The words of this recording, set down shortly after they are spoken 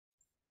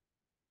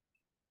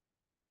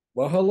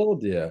Well, hello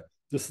there.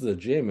 This is the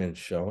Jayman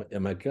show,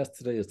 and my guest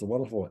today is the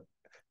wonderful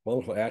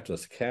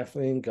actress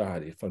Kathleen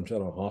Gati from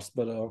General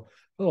Hospital.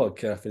 Hello,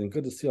 Kathleen.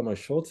 Good to see you on my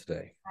show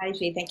today. Hi,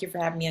 Jay. Thank you for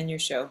having me on your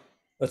show.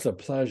 It's a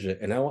pleasure,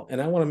 and I want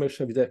to make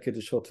sure we dedicate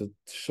the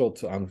show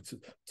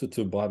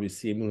to Bobby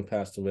Seaman who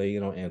passed away.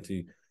 And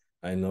to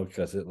I know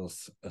because it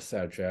was a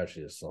sad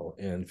tragedy. So,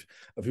 and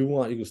if you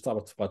want, you can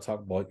start by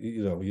talking about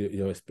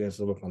your experience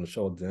of work on the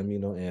show, with them,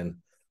 and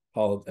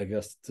how I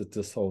guess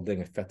this whole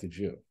thing affected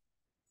you.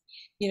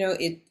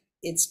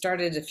 It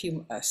started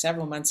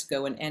several months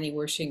ago when Annie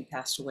Wershing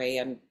passed away,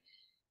 and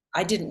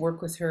I didn't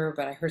work with her,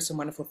 but I heard some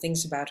wonderful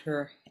things about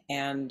her.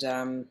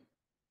 And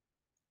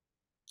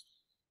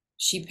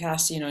she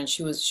passed, and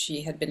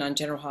she had been on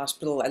General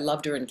Hospital. I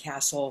loved her in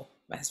Castle.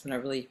 My husband, I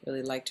really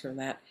really liked her in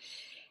that.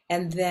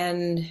 And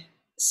then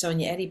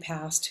Sonia Eddy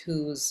passed,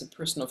 who was a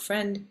personal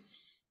friend,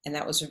 and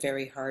that was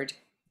very hard.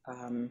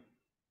 Um,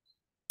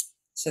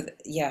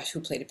 yeah,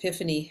 who played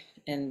Epiphany,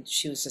 and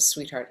she was a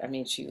sweetheart. I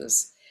mean, she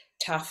was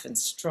tough and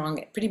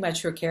strong. Pretty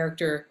much her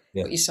character,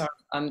 Yeah, what you saw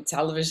on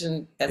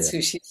television, that's yeah,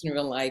 who she is in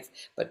real life.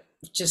 But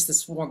just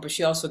this warm. But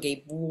she also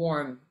gave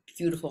warm,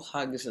 beautiful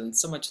hugs and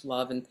so much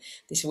love. And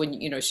they said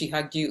when she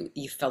hugged you,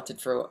 you felt it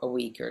for a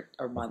week or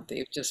a month. It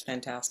was just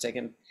fantastic.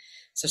 And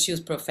so she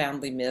was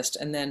profoundly missed.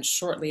 And then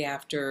shortly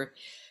after,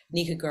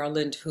 Nika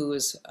Garland, who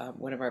was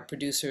one of our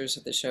producers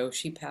of the show,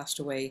 she passed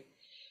away,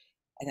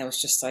 and that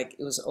was just like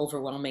it was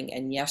overwhelming.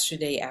 And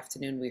yesterday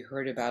afternoon we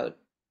heard about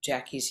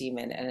Jackie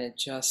Zeman, and it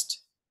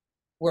just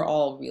we're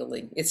all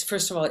reeling. It's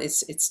first of all,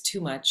 it's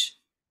too much.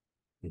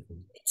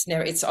 mhm,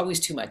 It's always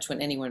too much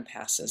when anyone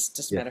passes.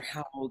 Doesn't yeah, matter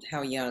how old,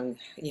 how young,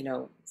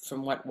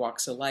 from what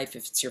walks of life,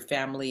 if it's your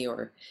family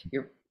or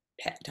your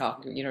pet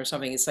dog, or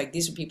something. It's like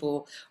these are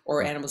people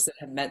or animals that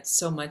have meant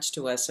so much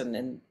to us,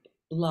 and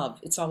love.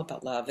 It's all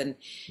about love. And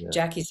yeah.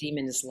 Jackie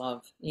Zeman is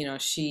love.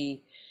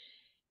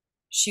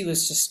 She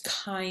was just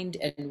kind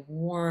and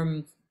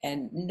warm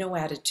and no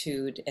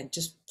attitude and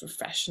just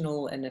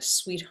professional and a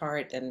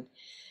sweetheart, and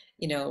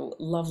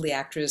lovely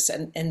actress,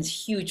 and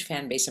huge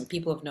fan base, and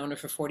people have known her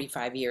for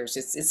 45 years.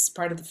 It's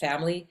part of the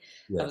family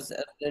of Yes.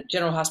 the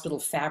General Hospital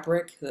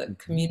fabric, the Mhm.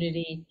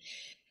 community.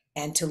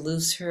 And to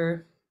lose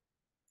her,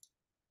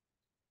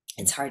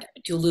 Mhm. it's hard.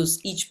 To lose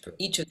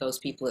each of those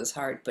people is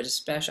hard, but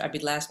especially, I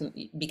mean, last,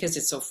 because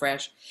it's so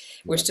fresh.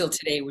 We're Yeah. still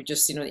today, we're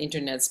just, the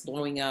internet's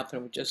blowing up,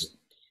 and we're just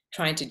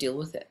trying to deal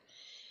with it,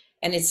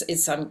 and it's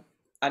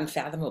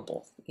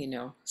unfathomable.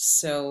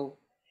 So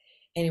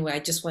anyway, I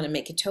just want to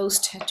make a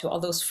toast to all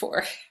those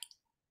four.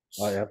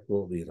 I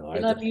absolutely, We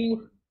love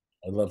you.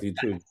 I love you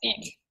too.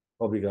 Thank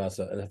Hope you guys,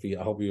 I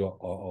hope you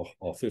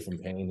all feel from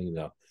pain,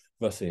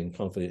 especially in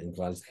comfort and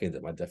gratitude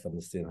that my deaf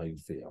understand how you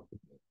feel.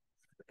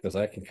 Because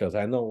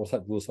I know what's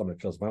like to lose something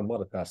because my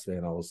mother passed away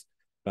and I was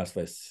passed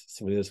away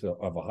 7 years ago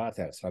of a heart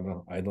attack.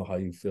 So I know how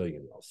you feel,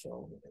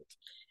 so,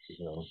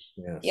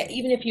 yeah, Yeah, so,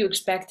 even if you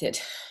expect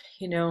it,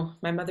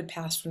 my mother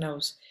passed when I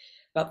was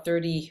about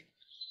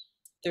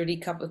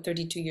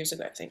 32 years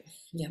ago, I think.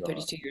 Yeah, uh,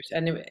 32 years.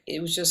 And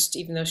it was just,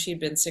 even though she'd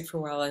been sick for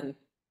a while, and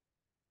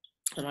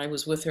I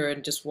was with her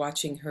and just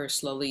watching her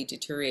slowly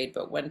deteriorate.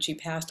 But when she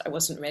passed, I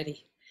wasn't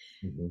ready.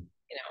 mhm,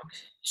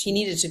 She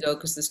needed to go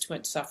because there's too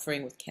much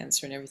suffering with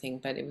cancer and everything,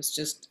 but it was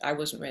just, I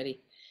wasn't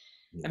ready.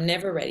 yeah. I'm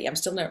never ready. I'm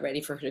still not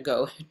ready for her to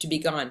go, to be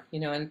gone,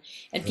 and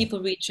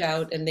people reach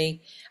out, and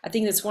I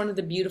think that's one of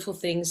the beautiful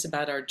things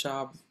about our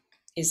job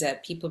is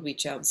that people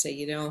reach out and say,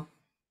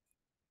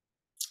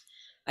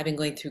 I've been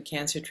going through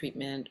cancer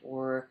treatment,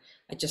 or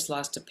I just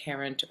lost a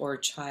parent or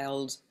a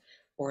child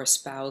or a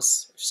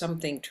spouse,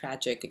 something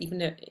tragic,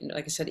 even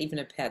like I said, even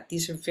a pet.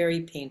 These are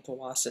very painful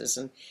losses,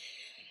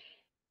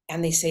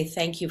 and they say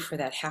thank you for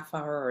that half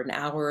hour or an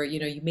hour.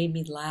 You made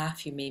me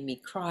laugh, you made me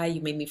cry,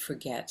 you made me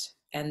forget,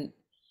 and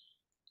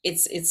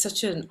it's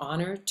such an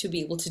honor to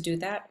be able to do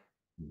that.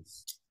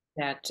 Yes.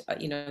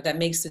 That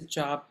makes the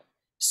job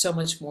so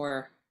much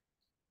more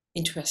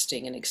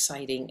interesting and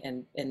exciting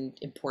and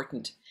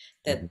important, Mhm.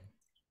 that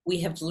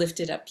we have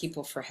lifted up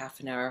people for half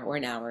an hour or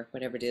an hour,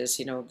 whatever it is,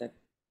 that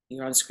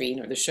you're on screen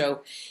or the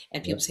show,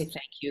 and Yeah. people say,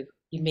 thank you,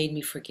 you made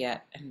me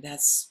forget. And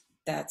that's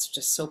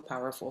just so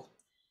powerful.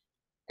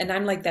 And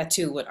I'm like that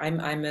too.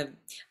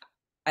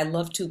 I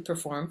love to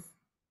perform,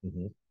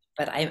 Mhm.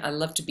 but I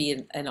love to be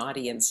an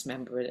audience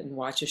member and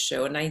watch a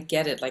show. And I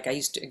get it. Like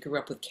I grew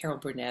up with Carol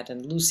Burnett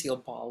and Lucille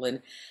Ball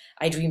and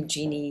I Dream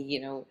Jeannie,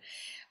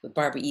 with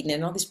Barbara Eden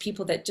and all these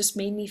people that just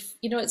made me,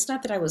 it's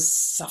not that I was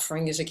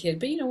suffering as a kid,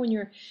 but when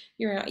you're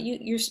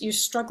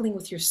struggling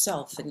with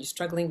yourself, and you're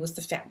struggling with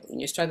the family,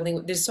 and you're struggling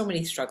with, there's so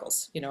many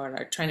struggles, and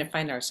are trying to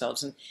find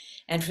ourselves,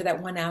 and for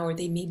that 1 hour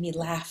they made me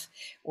laugh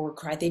or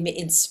cry.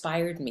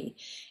 Inspired me.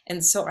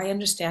 And so I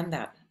understand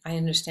that. I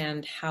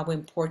understand how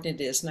important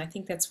it is, and I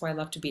think that's why I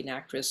love to be an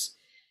actress.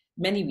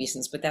 Many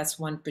reasons, but that's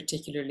one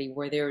particularly,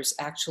 where there's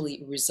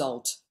actually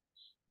result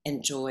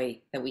and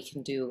joy that we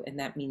can do, and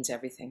that means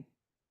everything.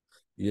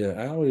 Yeah,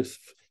 I always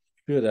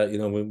feel that,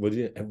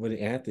 when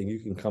you're acting, you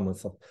can come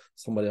with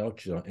somebody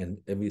else, and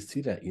we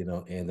see that,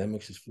 and that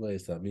makes us feel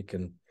like that we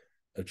can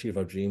achieve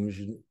our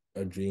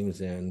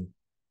dreams and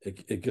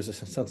it gives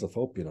us a sense of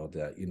hope,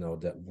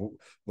 that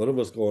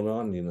whatever's going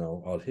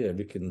on, out here,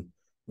 we can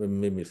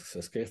maybe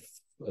escape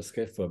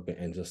for a bit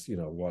and just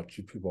watch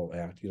you people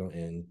act,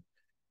 and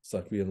it's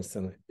like we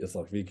understand. It's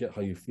like we get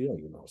how you feel,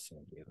 So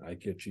I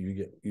get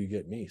you, you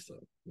get me, so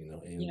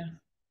Yeah.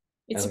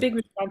 It's a and big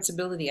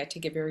responsibility. I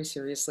take it very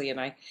seriously, and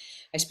I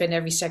spend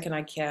every second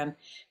I can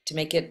to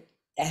make it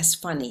as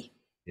funny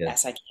yeah,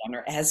 as I can,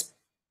 or as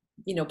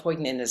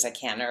poignant as I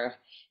can,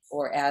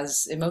 or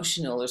as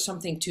emotional, or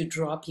something to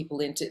draw people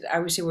into. I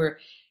would say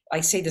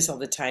I say this all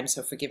the time,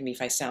 so forgive me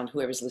if I sound,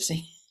 whoever's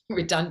listening,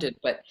 redundant,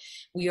 but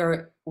we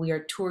are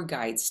tour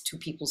guides to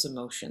people's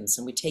emotions,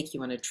 and we take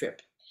you on a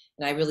trip.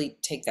 And I really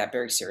take that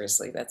very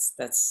seriously.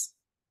 That's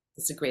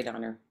a great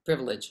honor,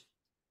 privilege.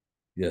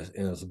 yes,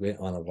 and it's a great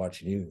honor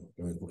watching you,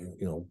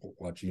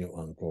 watching you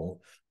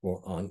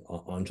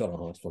on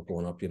General Hospital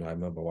growing up. I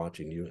remember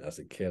watching you as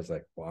a kid. It's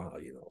like, wow,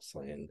 so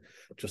and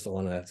just the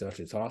honor to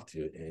actually talk to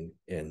you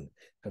and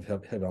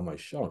have on my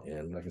show.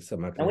 And like I said,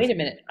 my Now, parents. wait a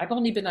minute. I've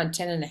only been on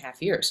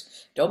 10.5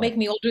 years. Don't Oh, make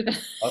me older than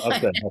I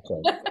okay,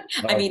 okay,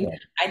 am. I mean,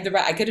 okay.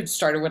 I could have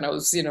started when I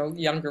was,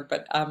 younger,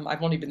 but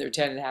I've only been there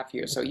 10.5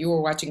 years. So you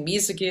were watching me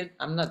as a kid?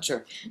 I'm not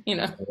sure. You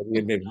know,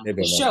 Maybe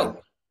the a lot.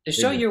 show, the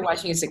show Maybe. you're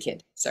watching as a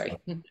kid. Sorry.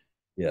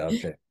 Yeah,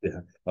 okay. Yeah.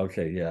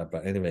 Okay, yeah.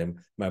 But anyway,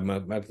 my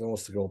plan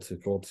was to go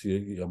to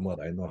your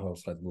mother. I know how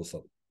it's like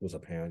was a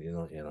parent,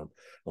 and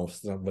I'm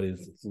still not ready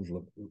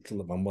to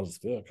let my mother's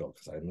spirit go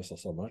because I miss her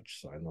so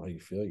much. So I know how you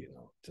feel,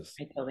 Just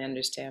I totally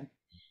understand.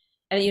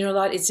 And a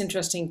lot, it's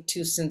interesting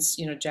too, since,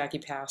 Jackie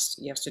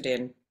passed yesterday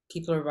and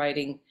people are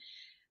writing.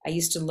 I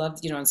used to love,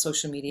 on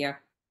social media.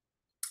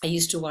 I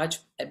used to watch,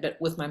 but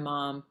with my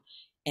mom,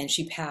 and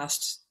she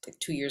passed like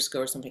 2 years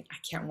ago or something. I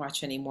can't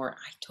watch anymore.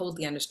 I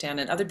totally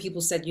understand. And other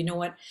people said, you know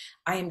what?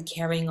 I am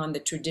carrying on the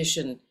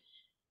tradition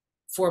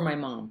for my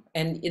mom.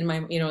 And in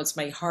my, it's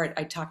my heart.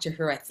 I talk to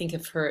her. I think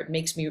of her. It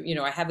makes me,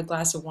 I have a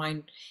glass of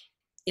wine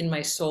in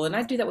my soul. And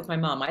I do that with my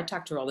mom. I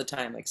talk to her all the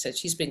time. Like I said,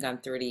 she's been gone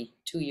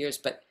 32 years,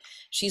 but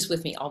she's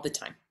with me all the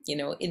time.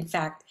 In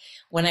fact,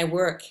 when I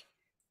work,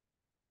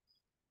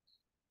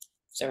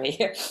 sorry,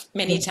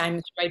 many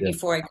times right yeah,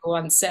 before I go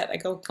on set, I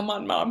go, come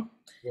on, mom,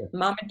 yeah.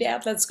 mom and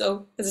dad, let's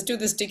go. Let's do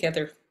this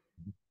together.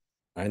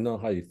 I know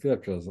how you feel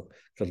because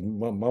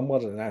my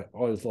mother and I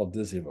always loved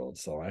Disney World,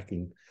 so I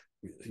can,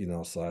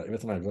 so every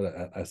time I go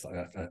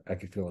there, I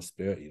can feel a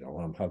spirit,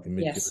 how can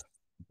make it. Yes,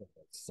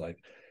 It's like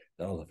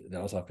that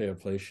was our favorite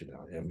place,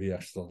 and we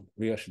actually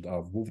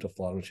moved to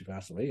Florida when she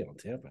passed away on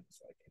Tampa. It's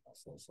like,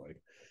 so it's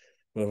like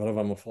whenever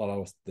I'm in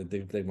Florida, they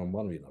take my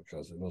mother,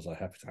 because it was a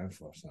happy time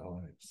for us in our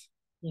lives.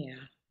 yeah,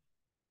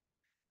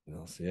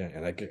 So yeah,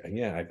 and I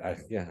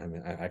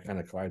mean, I kind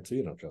of cried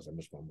too, because I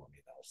miss my mom.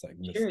 It's like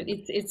miss. sure.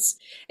 It's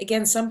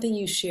again something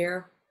you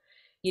share,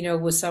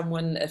 with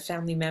someone, a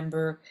family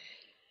member,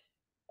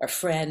 a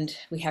friend.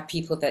 We have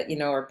people that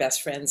are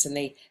best friends, and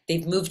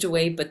they've moved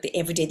away, but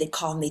every day they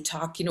call and they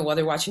talk, while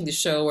they're watching the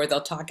show, or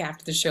they'll talk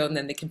after the show, and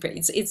then they can.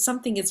 It's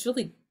something. It's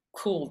really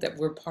cool that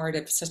we're part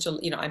of such a,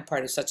 I'm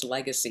part of such a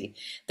legacy,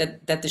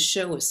 that the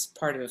show is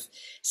part of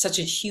such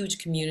a huge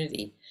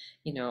community,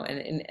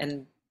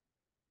 and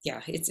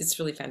yeah, it's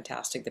really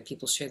fantastic that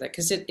people share that,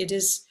 because it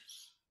is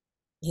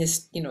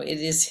it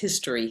is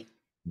history.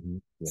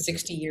 Yes, yes.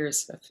 60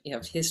 years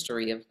of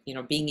history of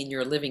being in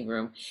your living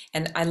room.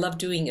 And I love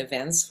doing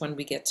events when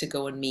we get to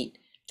go and meet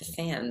the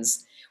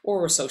fans,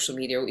 or social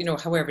media,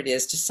 however it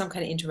is, just some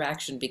kind of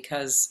interaction,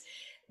 because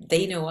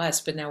they know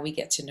us, but now we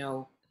get to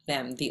know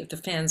them, the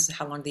fans,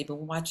 how long they've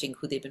been watching,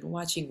 who they've been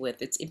watching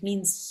with. It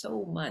means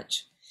so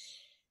much.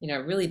 It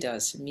really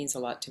does. It means a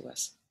lot to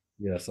us.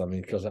 Yes, I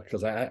mean, because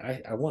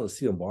I want to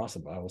see him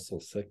Boston, but I was so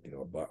sick,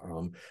 But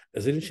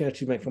is there any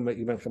chance you might come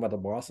out to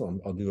Boston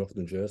or New York,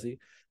 New Jersey?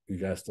 You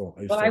guys still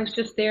are you Well, I still was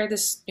just there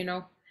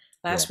yeah.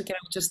 last weekend.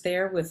 I was just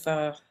there with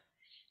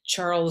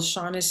Charles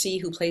Shaughnessy,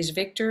 who plays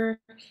Victor,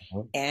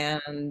 Uh-huh.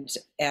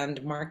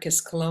 and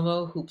Marcus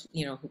Colombo, who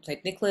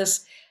played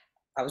Nicholas.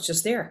 I was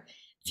just there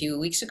a few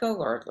weeks ago,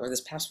 or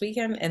this past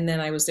weekend, and then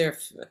I was there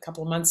a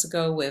couple of months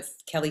ago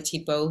with Kelly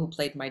Thibault, who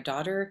played my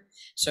daughter.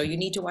 So you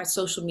need to watch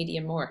social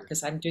media more,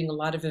 because I'm doing a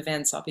lot of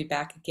events. I'll be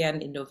back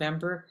again in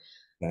November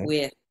Okay.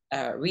 with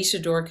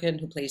Risa Dorkin,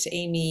 who plays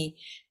Amy,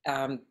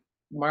 um,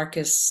 Mark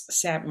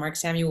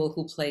Samuel,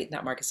 who played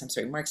not Marcus. I'm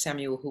sorry, Mark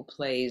Samuel, who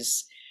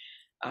plays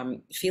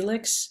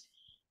Felix,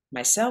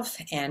 myself,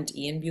 and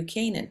Ian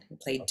Buchanan, who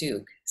played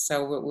Duke.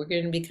 So we're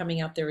going to be coming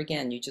out there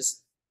again. You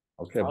just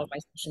Okay. follow my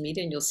social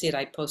media and you'll see it.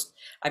 I post.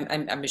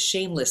 I'm a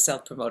shameless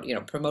self promote,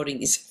 promoting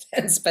these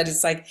events, but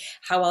it's like,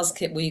 how else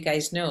will you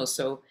guys know?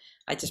 So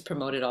I just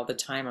promote it all the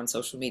time on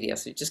social media.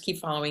 So just keep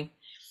following,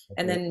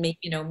 and Okay. then maybe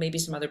maybe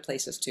some other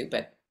places too.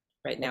 But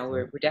right now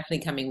Okay. we're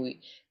definitely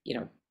coming.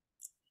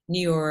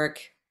 New York,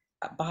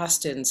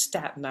 Boston,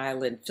 Staten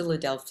Island,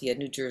 Philadelphia,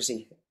 New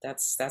Jersey.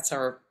 That's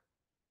our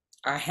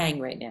hang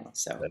right now.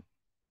 So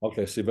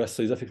Okay. So you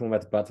definitely come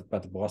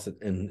back to Boston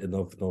in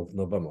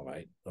November,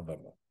 right?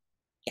 November.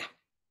 yeah,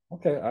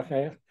 Okay.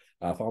 Okay.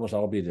 I promise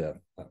I'll be there.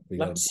 We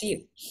Love got to see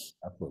you.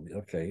 absolutely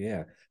okay.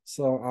 Yeah.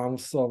 So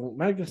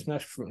my next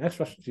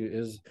question to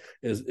you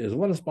is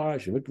what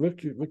inspires you?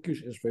 What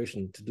gives you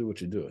inspiration to do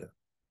what you do?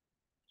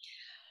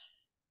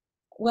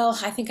 Well,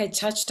 I think I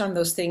touched on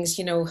those things.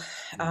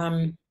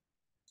 Um,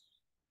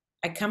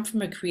 I come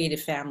from a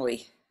creative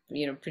family,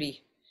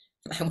 pretty,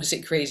 I would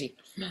say crazy,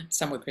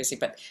 somewhat crazy,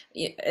 but,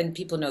 and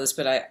people know this,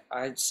 but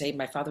I'd say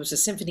my father was a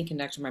symphony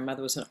conductor, my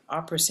mother was an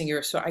opera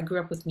singer. So I grew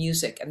up with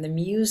music, and the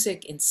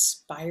music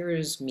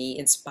inspired me,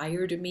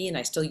 and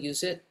I still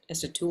use it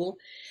as a tool.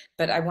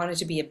 But I wanted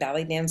to be a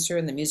ballet dancer,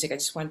 and the music, I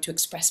just wanted to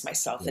express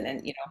myself.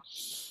 Yeah.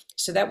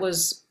 So that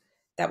was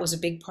a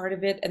big part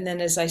of it. And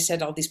then, as I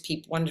said, all these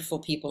people, wonderful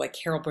people like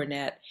Carol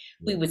Burnett,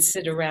 we Yeah. would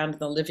sit around in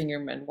the living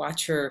room and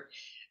watch her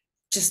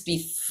just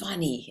be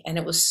funny, and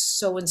it was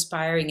so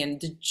inspiring, and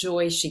the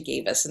joy she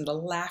gave us and the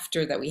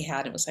laughter that we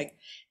had. It was like,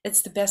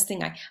 it's the best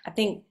thing. I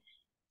think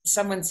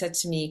someone said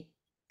to me,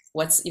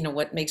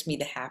 what makes me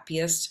the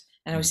happiest?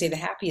 And I would say the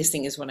happiest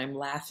thing is when I'm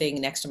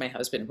laughing next to my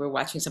husband. We're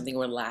watching something,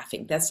 we're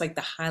laughing. That's like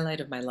the highlight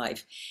of my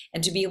life.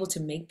 And to be able to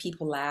make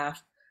people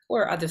laugh,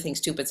 or other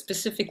things too, but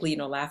specifically,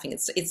 laughing,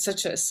 it's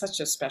such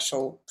a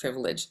special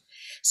privilege.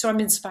 So I'm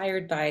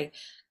inspired by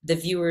the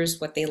viewers,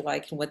 what they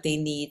like and what they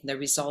need, and the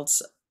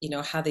results,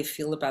 how they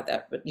feel about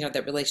that,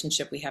 that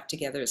relationship we have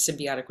together, a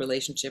symbiotic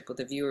relationship with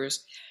the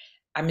viewers.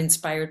 I'm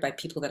inspired by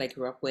people that I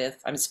grew up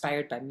with. I'm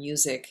inspired by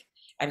music.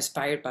 I'm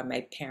inspired by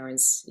my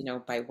parents,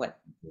 by what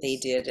they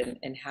Yes. did,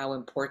 and how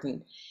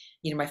important.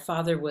 My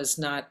father was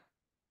not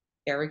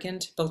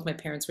arrogant. Both my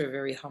parents were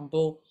very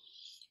humble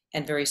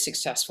and very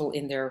successful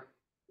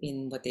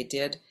in what they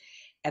did.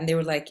 And they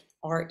were like,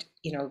 art,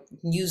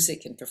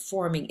 music and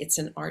performing, it's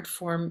an art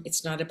form.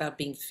 It's not about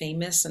being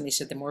famous. And they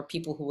said the more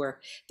people who are,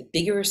 the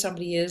bigger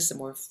somebody is, the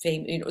more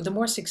fame,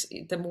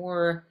 the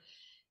more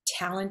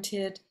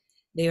talented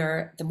they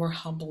are, the more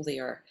humble they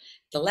are.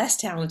 The less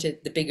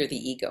talented, the bigger the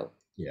ego.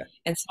 Yeah.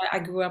 And so I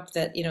grew up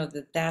that,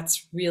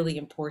 that's really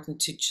important,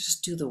 to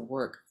just do the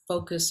work,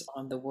 focus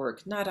on the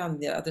work, not on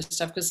the other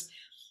stuff. Because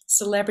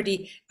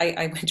celebrity,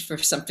 I went for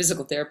some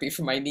physical therapy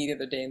for my knee the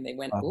other day, and they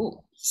went, Um,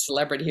 "Ooh,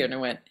 celebrity here." And I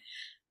went,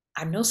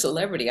 "I'm no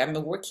celebrity. I'm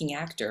a working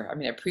actor. I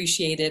mean, I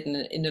appreciate it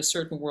in a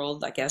certain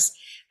world, I guess."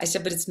 I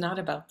said, "But it's not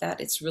about that.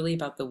 It's really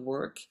about the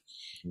work."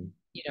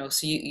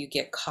 So you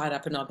get caught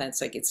up in all that.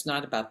 It's like, it's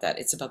not about that.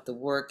 It's about the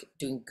work,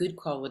 doing good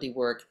quality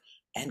work,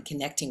 and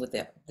connecting with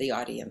the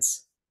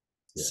audience.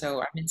 yeah.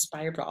 So I'm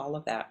inspired by all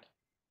of that.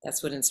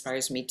 That's what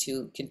inspires me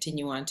to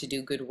continue on to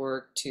do good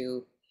work,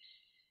 to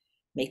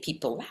make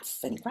people laugh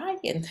and cry,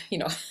 and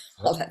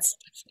all that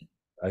stuff.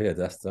 Oh yeah,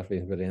 that's definitely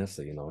a good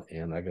answer,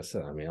 And like I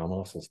said, I mean, I'm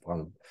also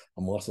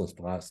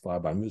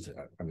inspired by music.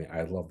 I mean,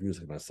 I love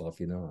music myself,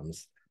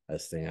 I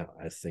sing,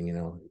 we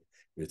Oh,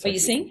 you touch.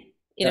 sing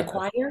in a Yeah,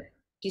 choir?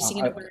 Do you sing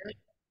in a I, choir?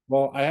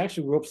 well, I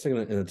actually grew up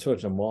singing in a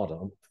church in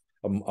Malta,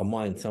 a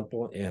Mayan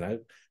temple, and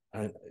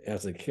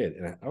as a kid,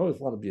 and I always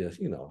wanted to be a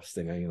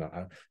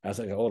singer. As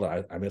I got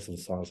older, I made some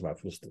songs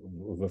about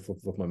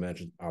with my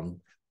mention.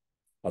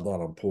 A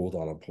lot of pulled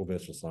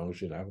instrument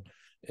songs,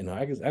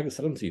 I could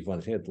send them to you if you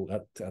want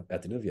to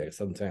at the interview. I could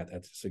send them to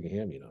at so you can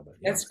hear me, But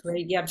yeah, That's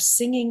great. Yeah,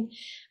 singing.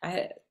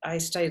 I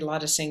studied a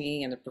lot of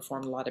singing and I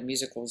performed a lot of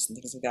musicals and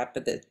things like that.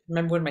 But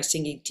remember when my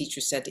singing teacher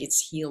said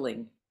it's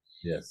healing.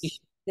 You yes. should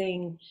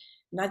sing,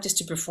 not just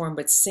to perform,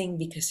 but sing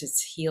because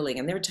it's healing.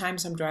 And there are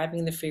times I'm driving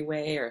in the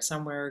freeway or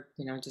somewhere,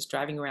 just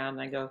driving around,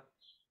 and I go,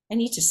 I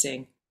need to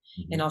sing.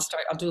 And Hmm.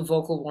 I'll do a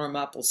vocal warm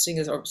up, or sing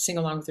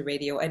along with the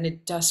radio, and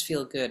it does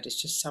feel good. It's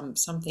just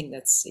something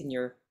that's in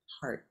your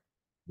heart.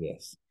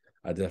 Yes,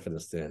 I definitely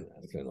understand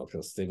that,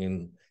 because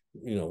singing,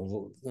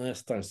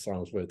 last time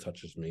songs really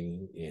touches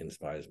me and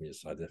inspires me.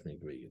 So I definitely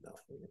agree.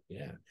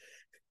 Yeah,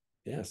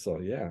 yeah.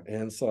 So yeah,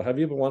 and so have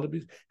you ever wanted to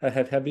be?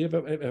 Have you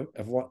ever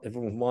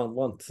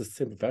want to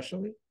sing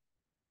professionally?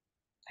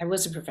 I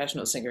was a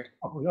professional singer.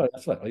 Oh no,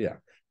 that's right. Oh yeah.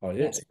 Oh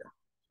yeah. Yes.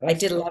 I That's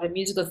did a lot of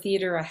musical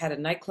theater. I had a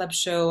nightclub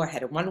show. I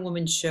had a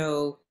one-woman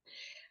show.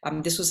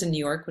 This was in New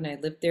York when I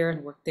lived there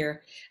and worked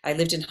there. I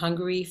lived in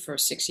Hungary for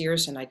 6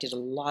 years, and I did a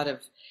lot of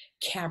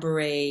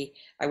cabaret.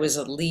 I was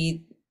a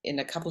lead in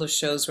a couple of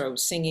shows where I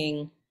was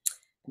singing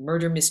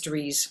murder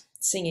mysteries,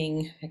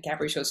 singing a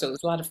cabaret show. So it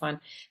was a lot of fun.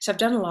 So I've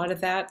done a lot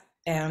of that,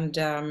 and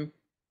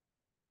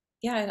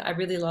yeah, I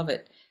really love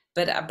it.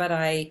 But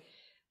I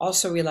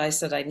also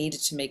realized that I needed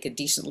to make a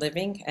decent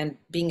living, and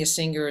being a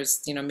singer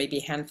is, maybe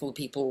a handful of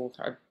people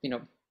are,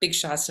 big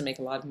shots to make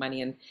a lot of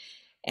money,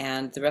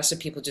 and the rest of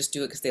people just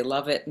do it because they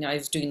love it. And I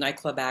was doing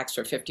nightclub acts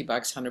for $50,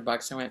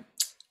 $100. I went,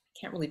 I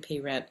can't really pay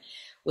rent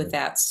with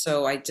that,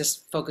 so I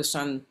just focused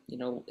on,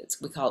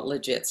 we call it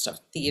legit stuff,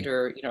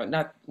 theater.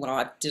 Not well.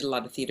 I did a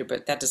lot of theater,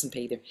 but that doesn't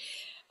pay either,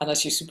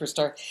 unless you're a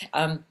superstar.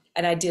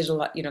 And I did a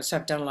lot, so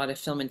I've done a lot of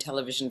film and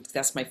television.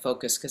 That's my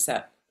focus because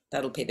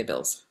that'll pay the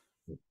bills,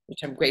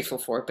 which I'm grateful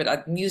for.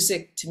 But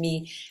music to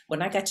me,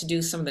 when I got to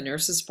do some of the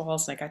nurses'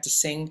 balls and I got to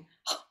sing,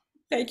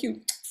 thank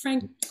you,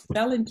 Frank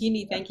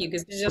Valentini, thank you,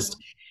 because it's just,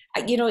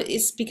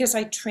 it's because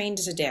I trained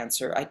as a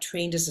dancer, I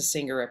trained as a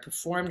singer, I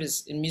performed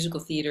in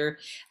musical theater.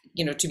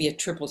 to be a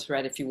triple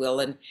threat, if you will.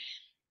 And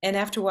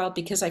after a while,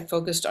 because I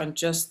focused on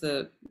just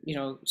the,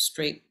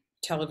 straight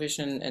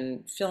television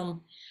and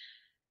film,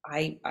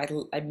 I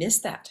miss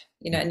that,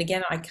 and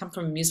again, I come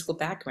from a musical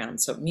background,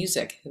 so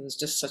music, it was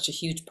just such a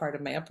huge part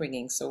of my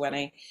upbringing. So when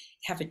I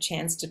have a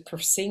chance to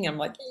sing, I'm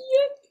like,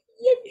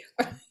 yeah,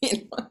 yeah.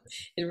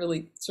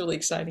 It's really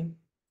exciting.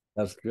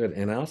 That's good.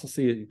 And I also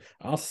see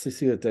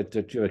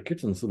that you're a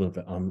kitchen Zoom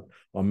event on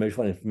May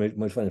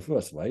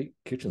 21st, right?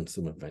 Kitchen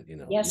Zoom event,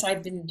 Yes,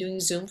 I've been doing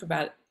Zoom for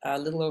about a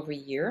little over a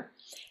year,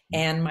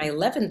 and my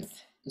 11th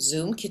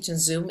Zoom, Kitchen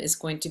Zoom, is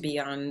going to be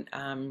on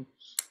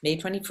May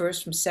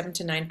 21st from 7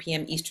 to 9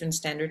 p.m. Eastern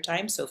Standard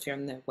Time. So if you're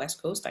on the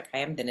West Coast like I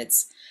am, then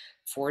it's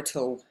 4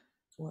 till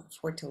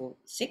 4 till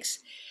 6.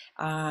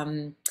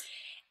 Um,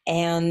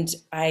 and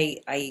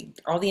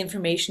all the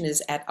information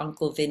is at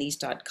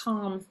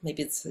unclevinnies.com.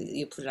 Maybe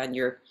you put it on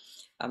your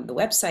the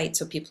website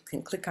so people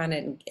can click on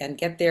it and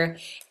get there.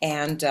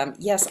 And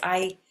yes,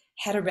 I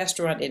had a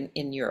restaurant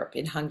in Europe,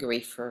 in Hungary,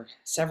 for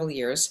several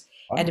years,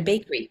 and a Wow.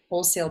 bakery,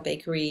 wholesale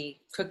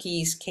bakery,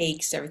 cookies,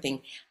 cakes,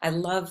 everything. I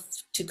love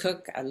to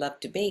cook. I love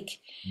to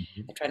bake.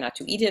 Mhm. I try not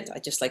to eat it. I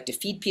just like to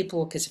feed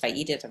people because if I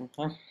eat it, I'm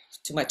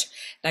too much,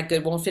 not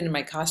good. Won't fit in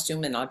my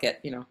costume, and I'll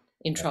get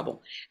in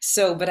trouble.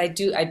 So, but I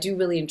do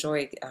really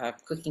enjoy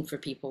cooking for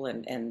people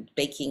and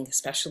baking,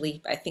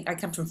 especially. I think I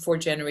come from four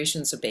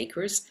generations of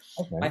bakers.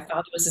 My Okay.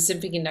 father was a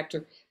symphony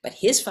conductor, but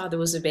his father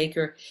was a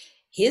baker.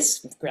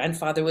 His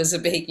grandfather was a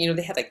baker.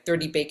 They had like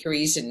 30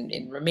 bakeries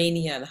in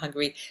Romania and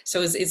Hungary.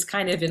 So it's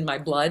kind of in my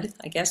blood,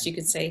 I guess you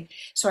could say.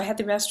 So I had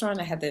the restaurant,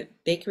 I had the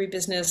bakery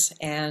business,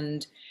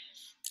 and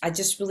I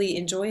just really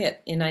enjoy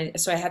it. And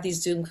so I have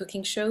these Zoom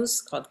cooking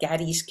shows called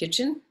Gati's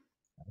Kitchen,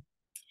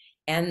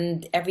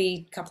 and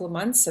every couple of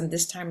months. And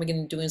this time we're going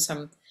to be doing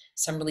some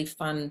really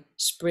fun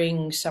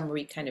spring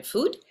summery kind of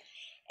food,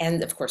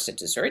 and of course a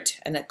dessert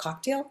and a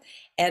cocktail.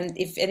 And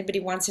if anybody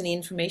wants any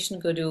information,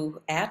 go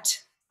to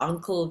at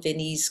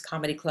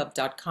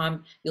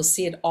unclevinniescomedyclub.com. You'll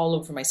see it all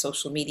over my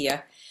social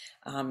media.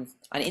 On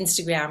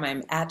Instagram,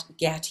 I'm at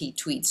Gati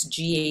Tweets,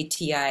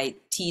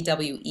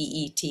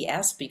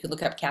 GATITWEETS, but you can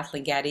look up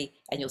Kathleen Gati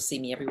and you'll see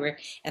me everywhere.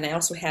 And I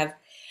also have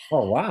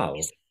Oh, wow.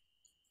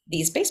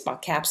 these baseball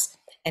caps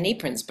and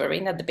aprons, but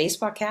right now the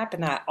baseball cap,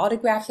 and I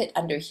autograph it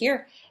under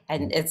here,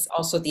 and it's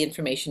also the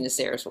information is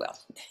there as well.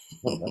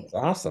 Oh, that's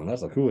awesome.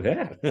 That's a cool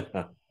hat.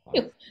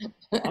 Awesome.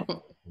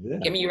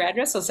 Give Yeah. me your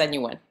address, I'll send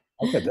you one.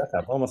 Okay, that's I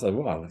almost like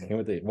wow. I can't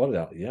wait to what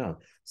out. Yeah.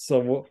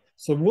 So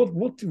do you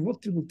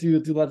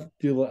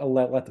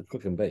like to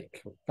cook and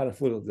bake? What kind of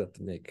food do you like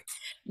to make?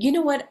 You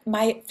know what?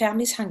 My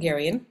family's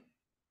Hungarian.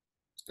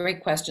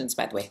 Great questions,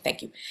 by the way.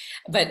 Thank you.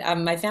 But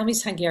my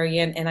family's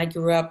Hungarian, and I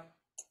grew up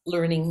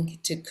learning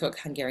to cook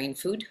Hungarian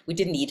food. We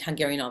didn't eat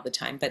Hungarian all the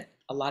time, but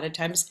a lot of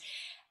times.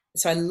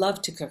 So I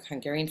love to cook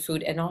Hungarian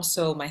food. And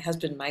also, my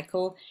husband,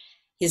 Michael,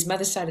 his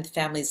mother's side of the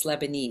family is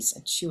Lebanese,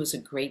 and she was a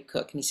great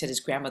cook. And he said his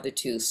grandmother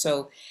too.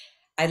 So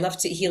he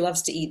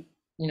loves to eat,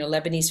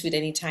 Lebanese food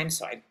anytime.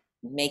 So I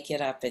make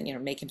it up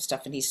and, make him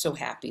stuff, and he's so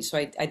happy. So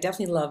I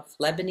definitely love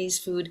Lebanese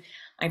food.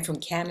 I'm from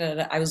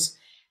Canada. I was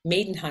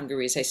made in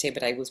Hungary, as I say,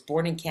 but I was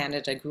born in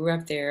Canada, grew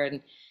up there.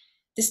 And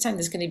this time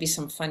there's going to be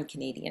some fun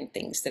Canadian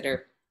things that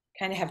are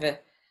kind of have a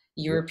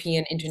Yeah.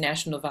 European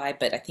international vibe,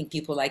 but I think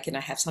people like it. And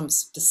I have some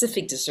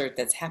specific dessert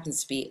that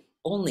happens to be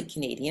only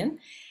Canadian,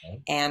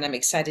 and I'm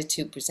excited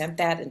to present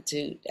that,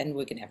 and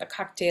we're gonna have a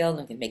cocktail and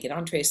we can make it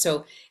entree.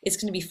 So it's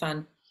gonna be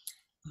fun.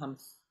 Um,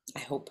 I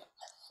hope.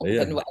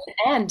 Yeah. And,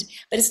 and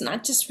but it's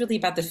not just really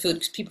about the food,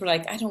 because people are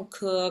like, I don't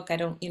cook, I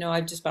don't,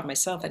 I'm just by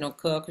myself, I don't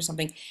cook or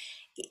something.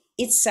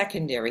 It's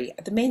secondary.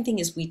 The main thing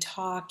is we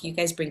talk. You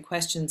guys bring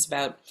questions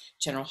about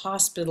General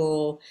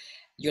Hospital,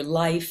 your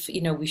life.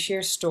 We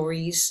share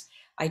stories.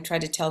 I try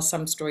to tell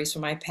some stories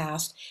from my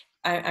past.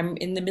 I'm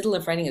in the middle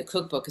of writing a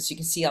cookbook, as you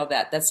can see all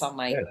that. That's all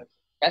my Yeah.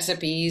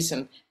 recipes,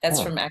 and that's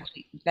Oh, from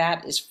actually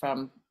that is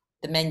from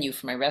the menu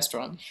for my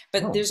restaurant.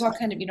 But oh, there's all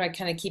kind of I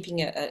kind of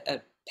keeping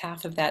a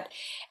path of that,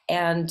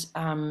 and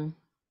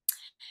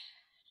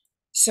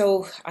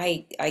so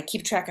I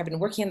keep track. I've been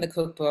working on the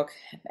cookbook,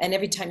 and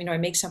every time I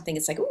make something,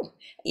 it's like, oh,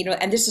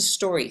 and there's a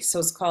story. So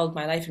it's called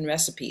My Life in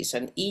Recipes,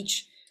 and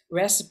each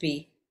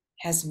recipe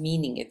has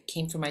meaning. It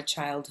came from my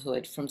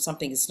childhood, from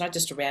something. It's not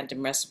just a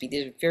random recipe.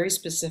 They're very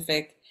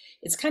specific.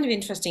 It's kind of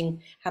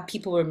interesting how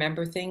people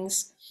remember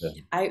things.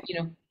 yeah.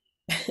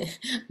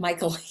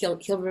 Michael, he'll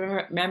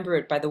remember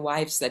it by the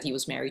wives that he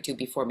was married to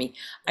before me.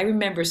 I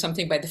remember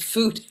something by the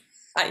food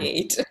I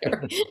ate.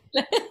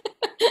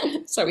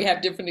 So we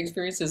have different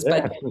experiences,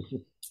 Yeah.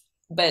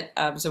 but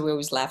so we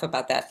always laugh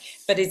about that.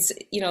 But it's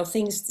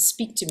things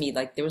speak to me.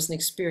 Like there was an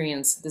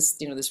experience.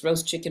 This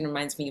roast chicken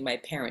reminds me of my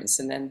parents,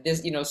 and then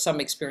this some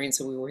experience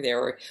when we were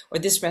there, or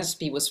this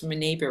recipe was from a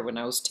neighbor when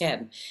I was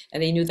 10,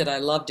 and they knew that I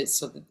loved it,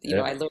 so that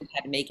Yeah. I learned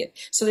how to make it.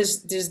 So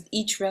there's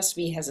each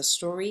recipe has a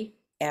story.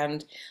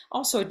 And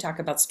also talk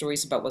about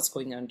stories about what's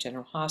going on in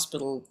General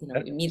Hospital,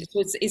 immediate.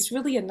 So it's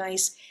really a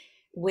nice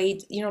way.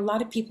 A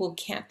lot of people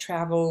can't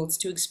travel; it's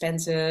too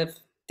expensive.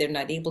 they're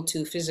not able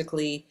to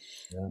physically,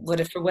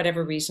 Yeah. for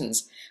whatever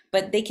reasons.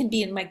 But they can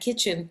be in my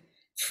kitchen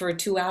for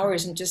 2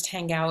 hours and just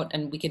hang out,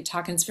 and we can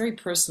talk. And it's very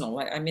personal.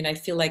 I mean, I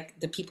feel like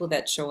the people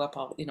that show up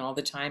all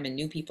the time, and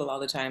new people all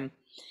the time,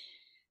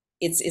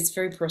 it's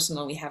very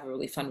personal. We have a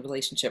really fun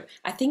relationship.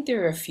 I think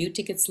there are a few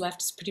tickets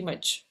left. It's pretty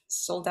much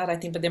sold out, I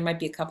think, but there might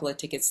be a couple of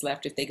tickets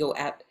left. If they go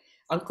at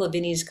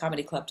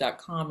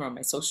unclevinny'scomedyclub.com or on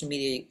my social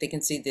media, they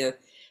can see the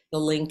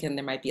link, and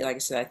there might be, like I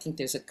said, I think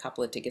there's a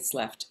couple of tickets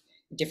left,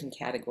 different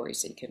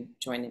categories that you can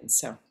join in.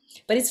 So,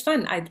 but it's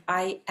fun.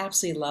 I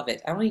absolutely love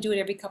it. I only do it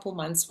every couple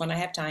months when I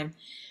have time,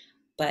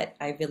 but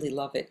I really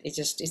love it.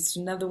 It's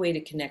another way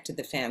to connect to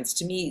the fans.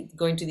 To me,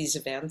 going to these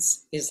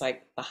events is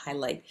like the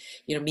highlight.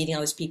 Meeting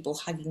all these people,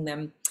 hugging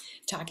them,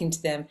 talking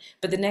to them.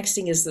 But the next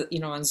thing is that,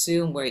 on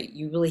Zoom, where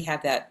you really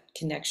have that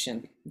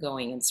connection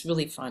going. It's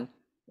really fun.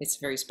 It's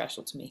very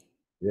special to me.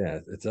 Yeah,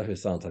 it definitely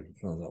sounds like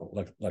a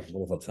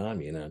lot of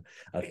time, you know.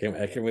 I can't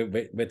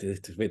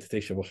wait to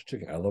taste your roasted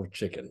chicken. I love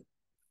chicken. I,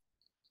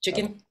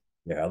 Chicken?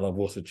 yeah, I love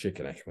roasted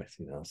chicken. I can't wait,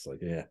 you know. It's like,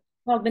 yeah.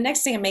 Well, the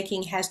next thing I'm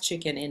making has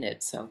chicken in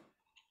it, so.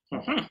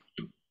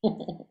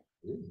 Oh,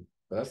 Mhm.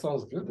 that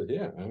sounds good to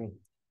hear.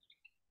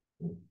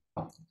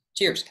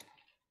 Cheers.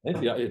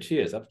 Thank you. Yeah,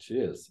 cheers. Up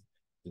cheers.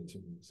 Look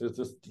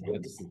Yeah,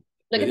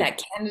 at yeah,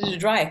 that, Canada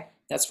Dry.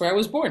 That's where I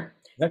was born.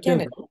 that can.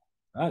 Canada.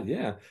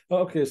 Yeah.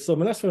 Okay. So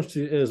my next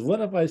question is,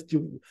 what advice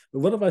can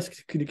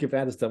you give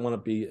artists that want to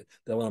be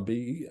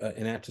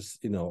an actress,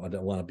 or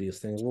that want to be a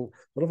singer? Well,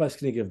 what advice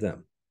can you give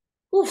them?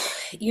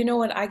 Oof, you know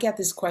what? I get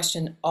this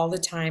question all the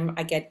time.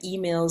 I get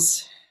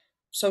emails,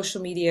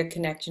 social media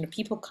connection.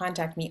 People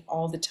contact me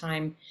all the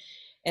time,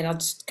 and I'll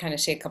just kind of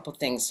say a couple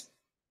things.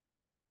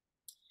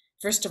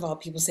 First of all,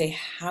 people say,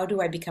 how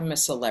do I become a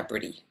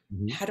celebrity?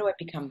 Hmm. How do I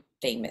become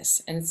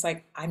famous? And it's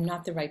like, I'm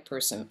not the right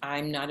person.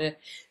 I'm not a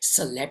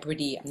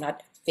celebrity. I'm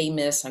not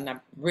famous. I'm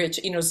not rich.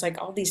 It's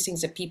like all these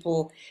things that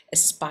people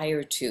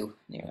aspire to.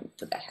 Let me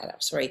put that hat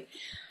up. Sorry.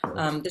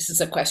 This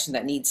is a question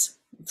that needs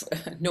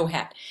no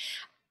hat.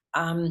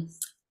 Um,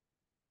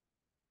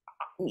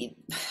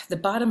 the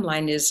bottom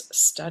line is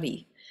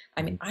study.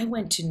 I mean, I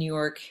went to New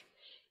York,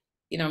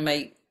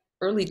 my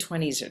early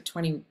 20s or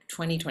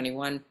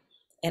 2021,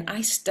 and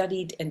I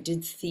studied and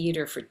did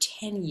theater for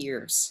 10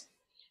 years.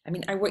 I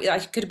mean, I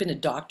could have been a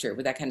doctor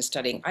with that kind of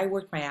studying. I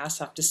worked my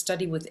ass off to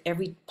study with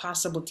every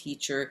possible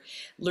teacher,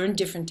 learn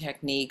different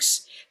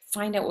techniques,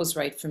 find out what was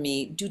right for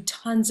me, do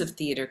tons of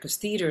theater because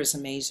theater is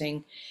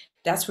amazing.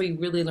 That's where you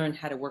really learn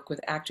how to work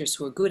with actors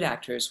who are good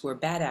actors, who are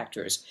bad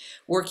actors,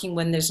 working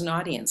when there's an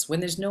audience, when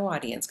there's no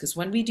audience. Because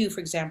when we do,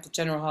 for example,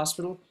 General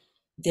Hospital,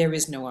 there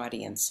is no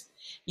audience.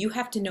 You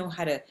have to know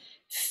how to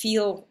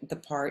feel the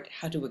part,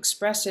 how to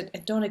express it,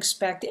 and don't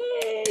expect,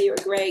 hey, you're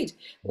great,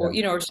 or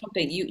Yeah. or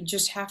something. You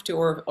just have to,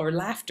 or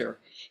laughter.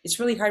 It's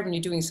really hard when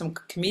you're doing some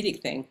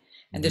comedic thing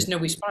and Hmm. there's no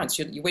response.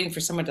 You're waiting for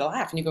someone to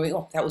laugh, and you're going,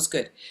 oh, that was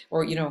good,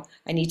 or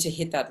I need to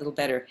hit that a little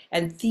better.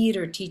 And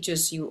theater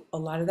teaches you a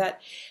lot of that.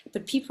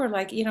 But people are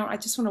like, I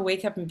just want to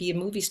wake up and be a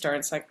movie star.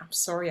 It's like, I'm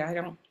sorry, I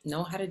don't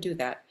know how to do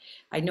that.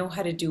 I know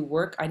how to do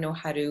work. I know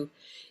how to,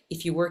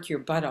 if you work your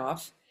butt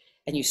off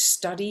and you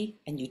study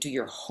and you do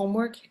your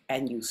homework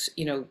and you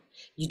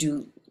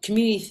do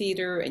community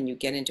theater and you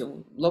get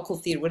into local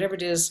theater, whatever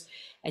it is,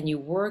 and you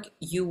work,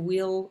 you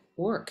will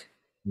work.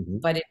 Hmm.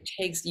 But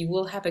you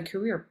will have a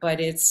career, but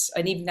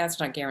and even that's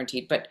not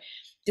guaranteed. But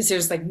because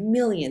there's like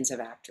millions of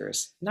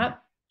actors,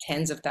 not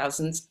tens of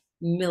thousands,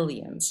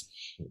 millions.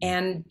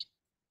 And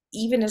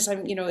even as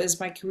as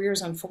my career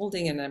is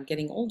unfolding and I'm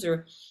getting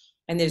older,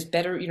 and there's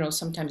better,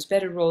 sometimes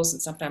better roles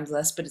and sometimes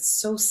less, but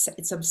it's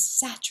a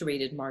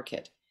saturated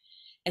market.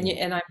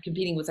 And I'm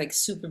competing with like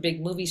super big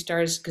movie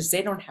stars because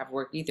they don't have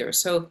work either.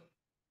 So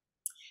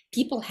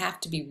people have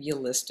to be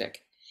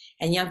realistic.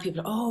 And young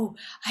people, oh,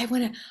 I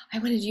want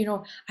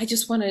to, I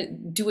just want to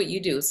do what you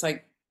do. It's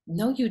like,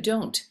 no, you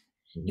don't.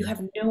 You Hmm.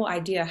 have no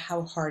idea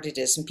how hard it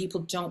is, and people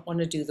don't want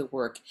to do the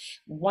work.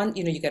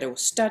 You got to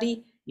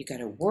study, you got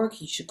to work,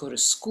 you should go to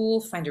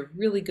school, find a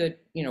really good,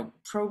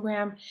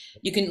 program.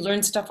 You can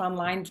learn stuff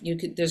online.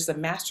 There's the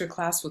master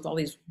class with all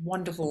these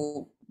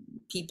wonderful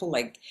people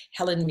like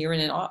Helen Mirren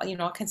and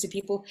all kinds of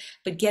people.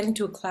 But get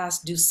into a class,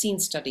 do scene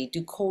study,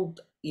 do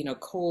cold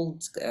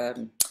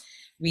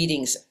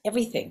readings,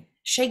 everything.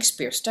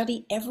 Shakespeare,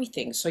 study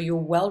everything so you're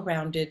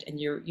well-rounded and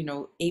you're,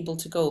 able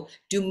to go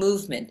do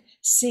movement,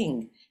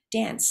 sing,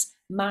 dance,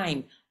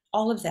 mime.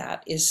 All of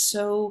that is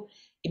so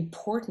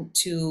important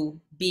to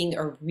being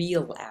a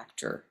real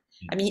actor.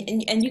 I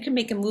mean, and you can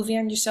make a movie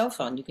on your cell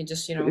phone. You can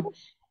just,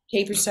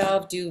 tape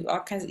yourself, do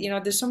all kinds of,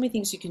 there's so many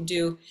things you can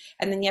do.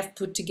 And then you have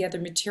to put together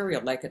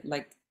material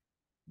like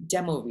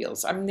demo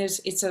reels. I mean,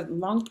 it's a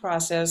long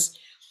process.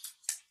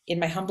 In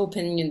my humble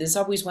opinion, there's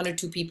always one or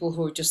two people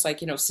who are just like,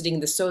 sitting in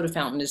the soda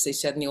fountain, as they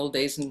said in the old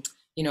days, and,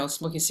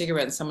 smoking a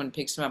cigarette, and someone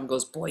picks them up and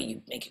goes, boy,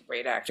 you make a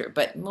great actor.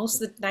 But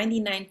most of the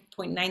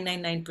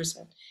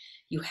 99.999%,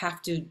 you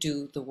have to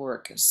do the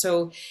work.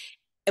 So,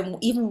 and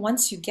even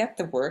once you get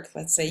the work,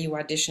 let's say you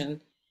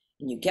audition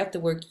and you get the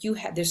work,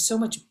 there's so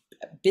much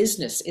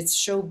business. It's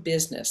show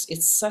business.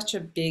 It's such a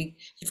big,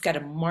 you've got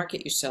to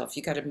market yourself.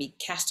 You've got to meet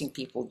casting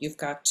people. You've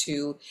got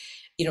to,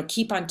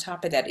 keep on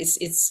top of that.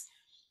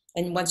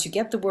 And once you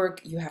get the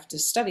work, you have to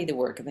study the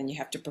work and then you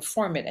have to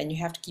perform it and you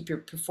have to keep your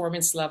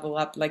performance level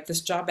up. Like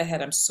this job I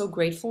had, I'm so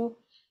grateful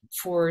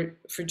for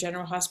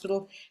General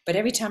Hospital. But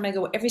every time I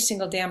go, every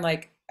single day, I'm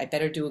like, I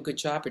better do a good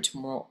job or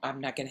tomorrow I'm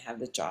not going to have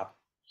the job.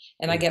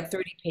 And I get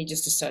 30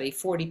 pages to study,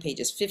 40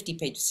 pages, 50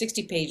 pages,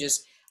 60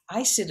 pages.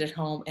 I sit at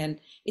home and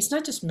it's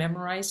not just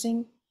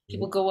memorizing.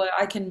 People Mhm. go, well,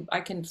 I can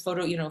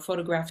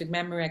photographic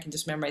memory, I can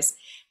just memorize.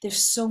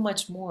 There's so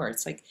much more.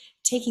 It's like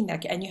taking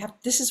that and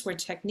this is where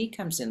technique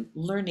comes in,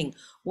 learning.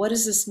 What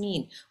does this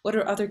mean? What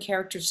are other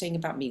characters saying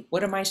about me?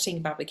 What am I saying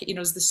about me?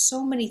 There's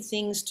so many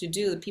things to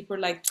do that people are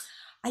like,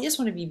 I just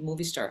want to be a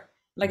movie star.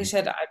 Like I Mhm.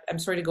 said, I'm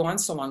sorry to go on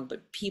so long,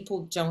 but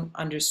people don't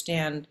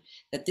understand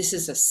that this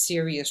is a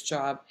serious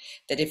job.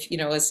 That if,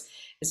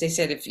 as they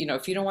said, if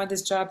you don't want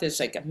this job, there's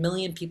like a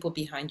million people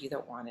behind you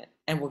that want it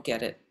and will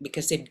get it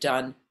because they've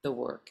done the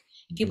work.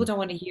 People Mhm. don't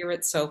want to hear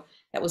it. So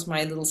that was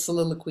my little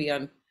soliloquy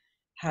on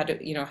how to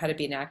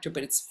be an actor.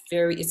 But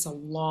it's a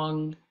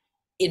long,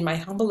 in my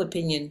humble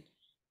opinion,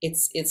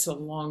 it's a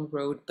long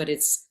road. But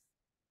it's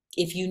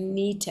if you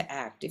need to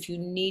act, if you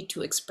need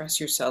to express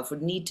yourself or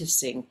need to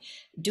sing,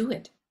 do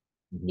it.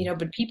 Mhm.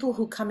 But people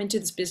who come into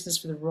this business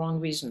for the wrong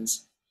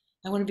reasons.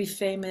 I want to be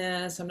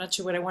famous. I'm not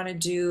sure what I want to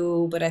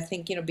do, but I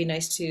think, it'd be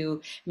nice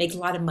to make a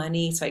lot of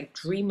money. It's like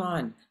dream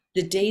on.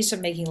 The days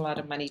of making a lot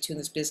of money too in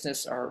this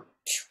business are,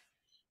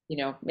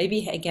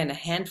 maybe again, a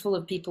handful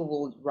of people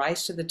will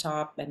rise to the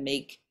top and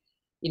make,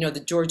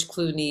 the George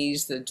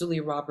Clooney's, the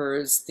Julia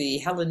Roberts, the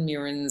Helen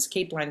Mirrens,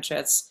 Kate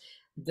Blanchett's,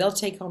 they'll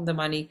take home the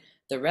money.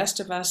 The rest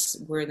of us,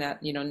 we're in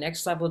that,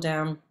 next level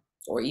down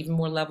or even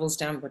more levels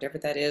down, whatever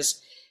that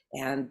is.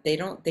 And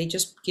they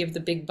just give the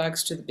big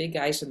bucks to the big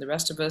guys and the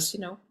rest of us,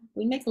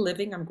 we make a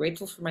living. I'm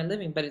grateful for my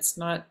living, but it's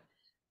not,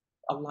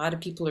 a lot of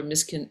people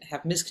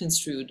have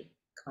misconstrued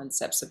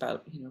concepts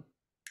about,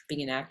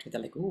 being an actor.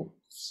 They're like, "Ooh,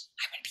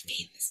 I want to be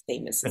famous."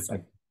 Famous. It's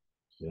like,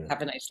 Yeah.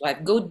 have a nice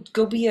life.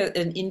 Go be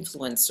an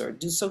influencer.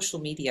 Do social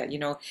media.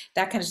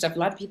 That kind of stuff. A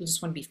lot of people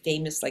just want to be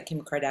famous, like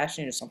Kim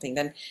Kardashian or something.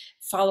 Then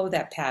follow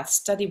that path.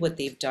 Study what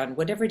they've done.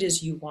 Whatever it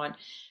is you want.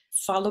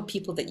 Follow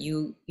people that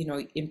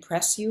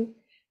impress you.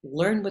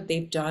 Learn what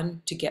they've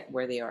done to get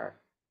where they are.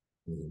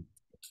 Mhm.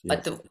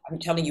 But Yes. I'm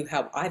telling you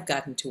how I've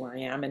gotten to where I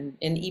am, and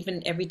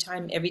even every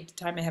time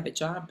I have a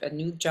job, a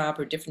new job,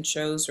 or different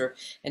shows, or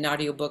an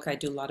audiobook. I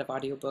do a lot of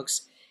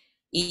audiobooks.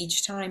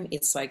 Each time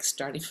it's like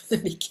starting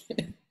from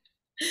the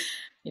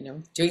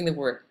beginning, doing the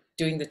work,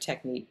 doing the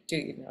technique,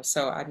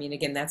 so I mean,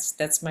 again,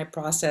 that's my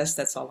process.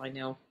 That's all I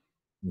know.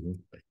 Mhm.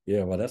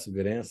 Yeah, well, that's a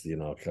good answer,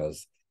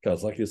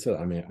 because like you said,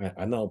 I mean,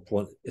 I know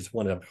it's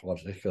one of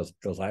college because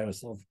I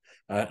myself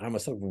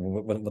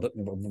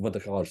went to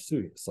college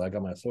too, so I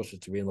got my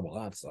associate degree in liberal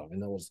arts, so I mean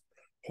that was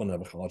one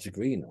of a college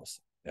degree, and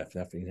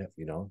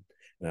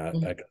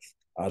Mhm.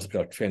 I just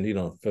got trained,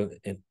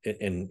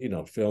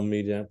 film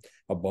media,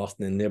 at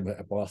Boston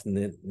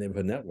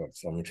neighborhood network,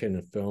 so I'm trained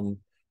in film,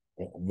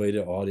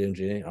 radio, audio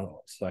engineering,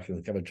 so I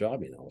can get a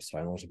job, so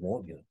I know what's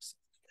going, so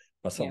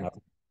that's Yeah,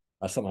 something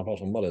I set my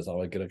personal mother is I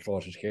would get a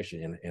college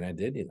education, and I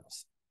did,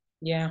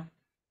 yeah.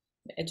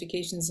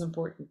 Education is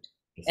important,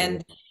 So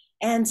and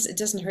and it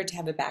doesn't hurt to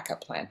have a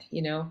backup plan.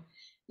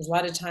 There's a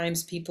lot of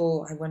times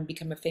people, I want to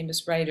become a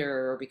famous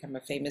writer or become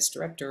a famous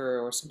director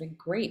or something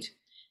great,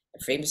 a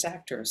famous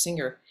actor, a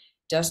singer.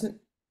 Doesn't,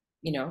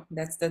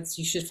 that's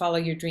you should follow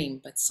your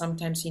dream, but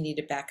sometimes you need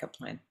a backup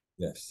plan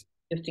yes,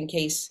 just in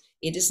case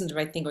it isn't the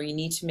right thing or you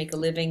need to make a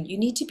living. You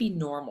need to be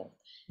normal.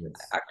 yes,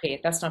 Okay,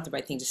 that's not the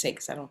right thing to say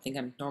because I don't think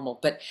I'm normal,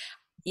 but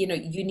you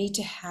need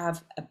to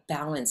have a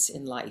balance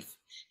in life.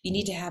 You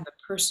need mhm, to have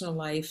a personal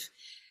life,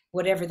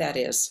 whatever that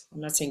is.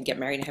 I'm not saying get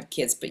married and have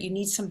kids, but you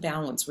need some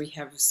balance where you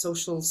have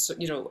social,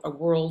 a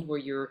world where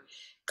you're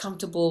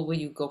comfortable, where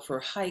you go for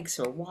hikes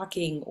or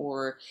walking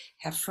or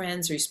have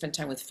friends or you spend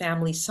time with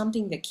family,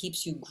 something that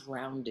keeps you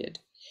grounded.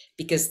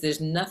 Because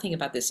there's nothing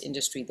about this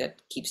industry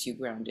that keeps you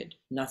grounded.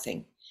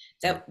 Nothing.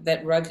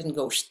 That rug can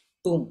go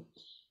boom,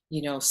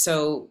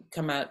 so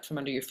come out from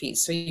under your feet.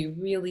 So you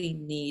really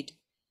need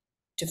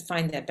to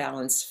find that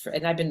balance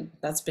and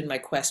that's been my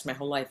quest my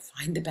whole life,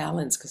 find the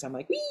balance because I'm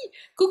like, wee,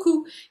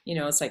 cuckoo,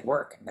 it's like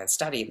work and then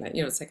study and then,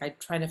 it's like I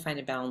try to find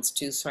a balance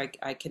too so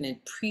I can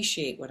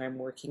appreciate when I'm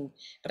working,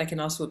 but I can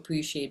also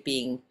appreciate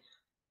being,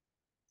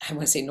 I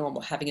want to say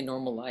normal, having a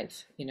normal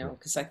life, yeah,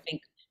 because I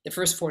think the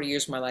first 40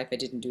 years of my life I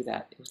didn't do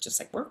that. It was just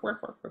like work,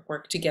 work, work, work,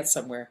 work to get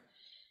somewhere.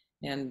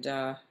 And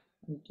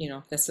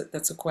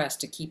that's a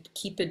quest to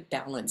keep it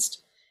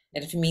balanced.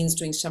 And if it means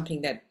doing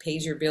something that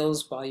pays your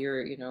bills while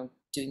you're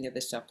doing the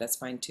other stuff, that's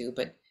fine too.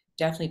 But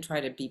definitely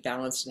try to be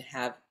balanced and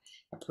have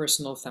a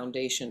personal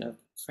foundation of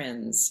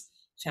friends,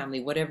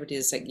 family, whatever it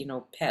is, like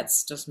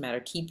pets, doesn't matter,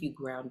 keep you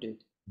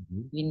grounded.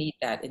 mhm. You need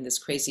that in this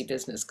crazy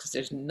business because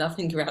there's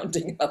nothing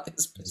grounding about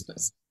this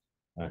business.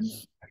 I,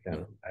 I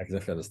can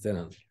definitely understand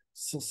it.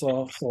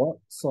 So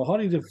how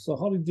do you do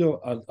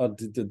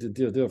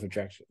with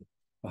rejection?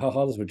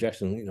 how does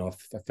rejection,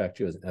 affect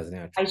you as an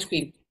Ice actress?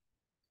 cream.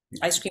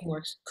 Ice cream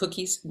works.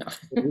 Cookies? No.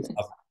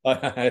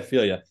 I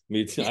feel you.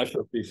 Me too. I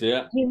should appreciate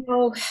it. You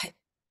know,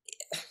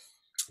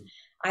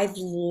 I've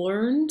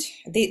learned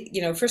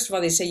first of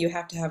all, they say you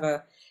have to have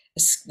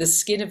the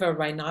skin of a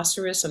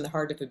rhinoceros and the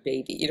heart of a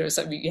baby.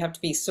 So you have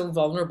to be so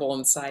vulnerable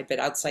inside, but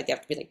outside you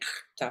have to be like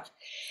tough.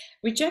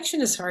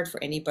 Rejection is hard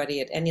for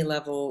anybody at any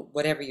level,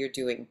 whatever you're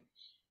doing.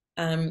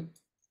 Um,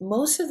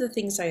 Most of the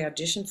things I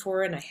auditioned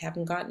for and I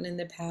haven't gotten in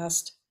the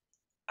past,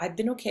 I've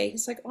been okay.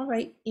 It's like, all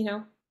right,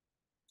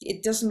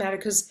 it doesn't matter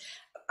because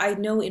I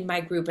know in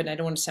my group, and I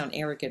don't want to sound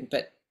arrogant,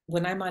 but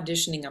when I'm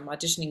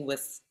auditioning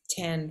with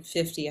 10,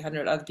 50,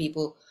 100 other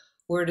people.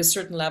 We're at a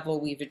certain level,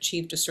 we've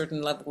achieved a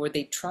certain level where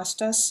they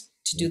trust us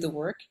to do the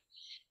work.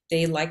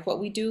 They like what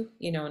we do,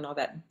 and all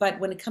that. But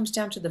when it comes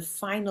down to the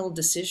final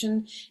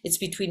decision, it's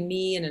between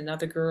me and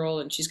another girl,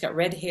 and she's got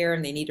red hair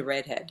and they need a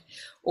redhead.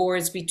 Or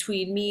it's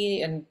between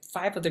me and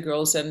five other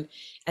girls, and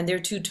they're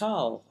too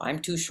tall. I'm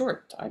too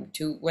short. I'm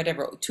too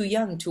whatever, too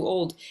young, too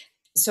old.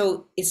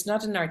 So it's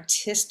not an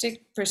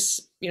artistic,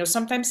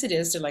 sometimes it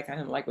is. They're like, I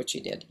don't like what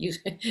you did. You,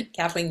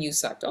 Kathleen, you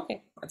sucked.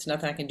 Okay, that's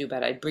nothing I can do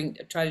about it.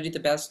 Try to do the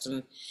best,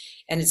 and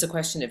it's a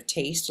question of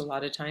taste a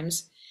lot of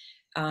times.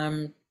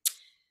 Um,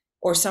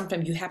 or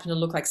sometimes you happen to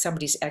look like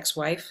somebody's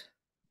ex-wife.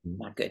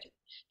 Not good,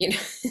 you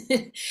know.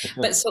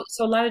 But so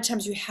a lot of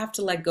times you have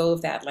to let go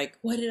of that. Like,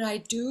 what did I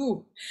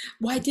do?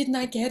 Why didn't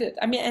I get it?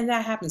 I mean, and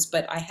that happens.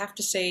 But I have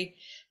to say,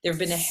 there have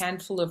been a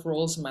handful of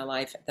roles in my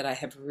life that I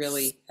have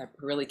really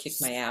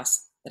kicked my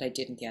ass that I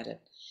didn't get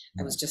it.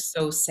 I was just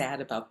so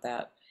sad about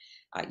that.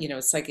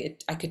 It's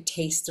like I could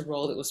taste the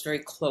role. It was very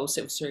close.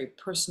 It was very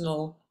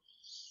personal,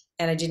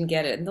 and I didn't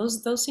get it. And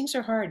those things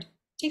are hard.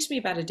 It takes me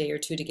about a day or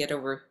two to get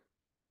over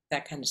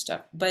that kind of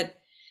stuff. But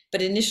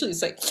initially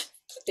it's like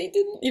they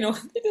didn't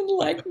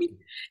like me.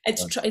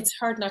 It's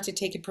hard not to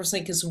take it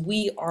personally because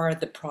we are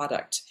the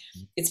product.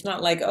 It's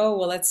not like, oh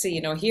well, let's see,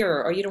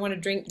 here, or you don't want to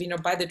drink,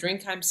 buy the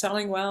drink I'm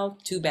selling. Well,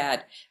 too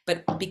bad.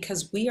 But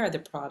because we are the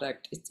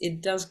product,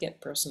 it does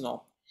get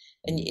personal,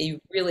 and you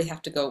really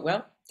have to go.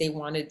 Well, they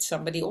wanted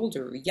somebody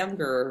older,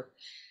 younger,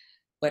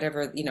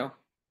 whatever,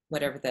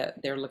 whatever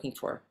that they're looking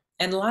for.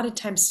 And a lot of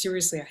times,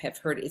 seriously, I have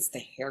heard it's the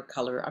hair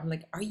color. I'm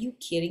like, are you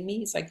kidding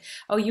me? It's like,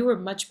 oh, you were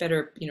much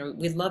better.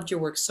 We loved your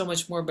work so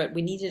much more, but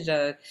we needed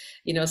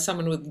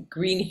someone with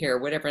green hair,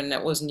 whatever, and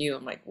that wasn't you.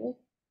 I'm like, well,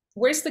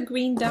 where's the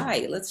green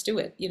dye? Let's do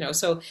it.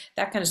 So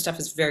that kind of stuff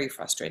is very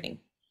frustrating.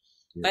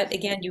 But Yes.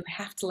 again, you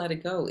have to let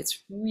it go.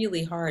 It's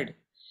really hard.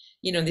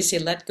 They say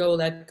let go,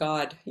 let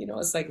God.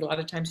 It's like a lot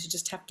of times you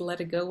just have to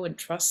let it go and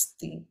trust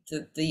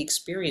the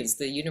experience,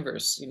 the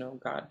universe,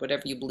 God,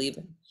 whatever you believe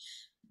in.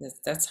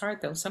 That's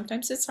hard though.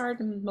 Sometimes it's hard,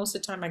 and most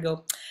of the time I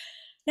go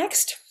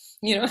next.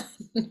 You know.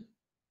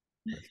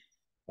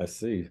 I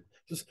see.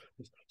 Just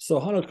so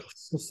how did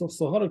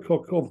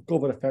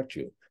COVID affect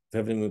you?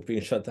 Everything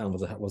being shut down,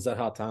 was that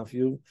hard time for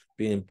you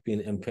being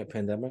in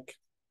pandemic?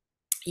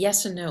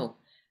 Yes and no.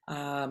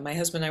 My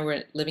husband and I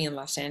were living in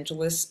Los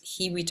Angeles.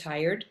 He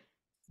retired,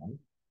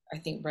 I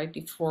think, right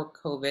before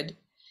COVID.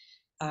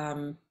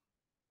 Um,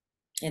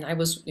 and I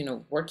was,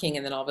 working,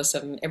 and then all of a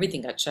sudden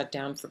everything got shut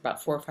down for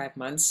about 4 or 5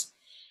 months.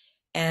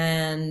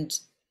 And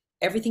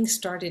everything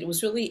started, it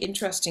was really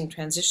interesting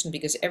transition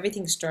because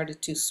everything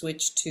started to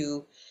switch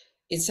to,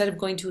 instead of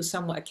going to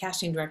a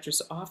casting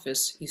director's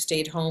office, you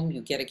stayed home,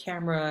 you get a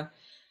camera,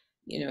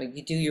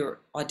 you do your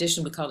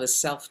audition. We call it a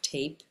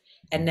self-tape.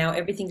 And now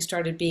everything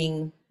started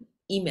being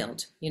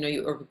emailed,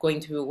 or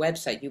going through a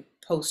website. You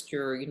post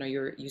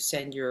you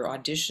send your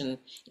audition.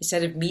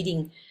 Instead of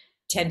meeting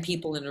 10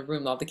 people in a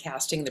room, all the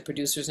casting, the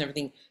producers and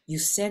everything, you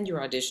send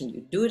your audition,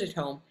 you do it at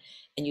home,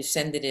 and you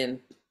send it in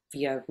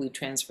via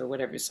WeTransfer,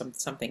 whatever,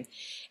 something.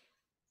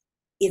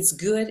 It's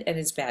good and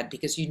it's bad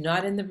because you're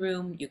not in the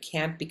room. You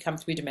can't become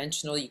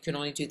three-dimensional. You can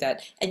only do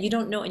that, and you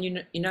don't know, and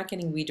you're not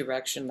getting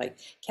redirection. Like,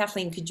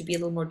 Kathleen, could you be a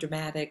little more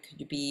dramatic? Could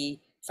you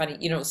be funny?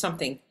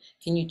 Something.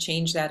 Can you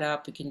change that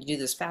up? Can you do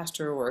this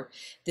faster, or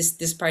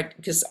this part?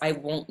 Because I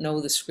won't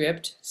know the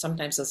script.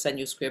 Sometimes they'll send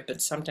you a script,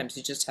 but sometimes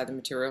you just have the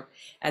material,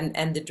 and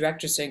the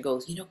director saying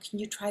goes, can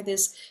you try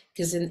this?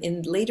 Because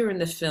in later in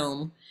the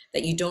film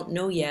that you don't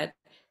know yet,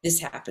 this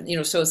happened.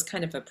 So it's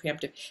kind of a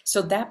preemptive.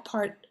 So that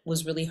part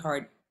was really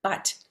hard,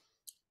 but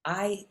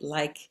I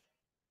like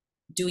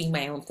doing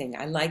my own thing.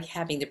 I like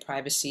having the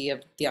privacy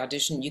of the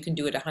audition. You can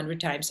do it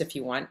 100 times if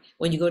you want.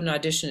 When you go to an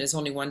audition, it's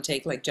only one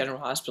take, like General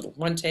Hospital.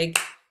 One take,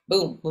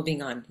 boom,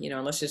 moving on,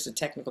 unless there's a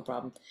technical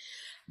problem.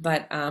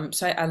 But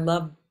so I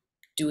love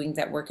doing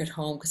that work at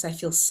home because I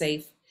feel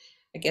safe.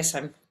 I guess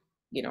I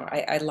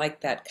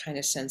like that kind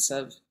of sense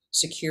of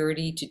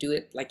security to do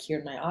it like here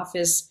in my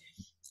office.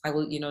 I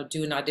will,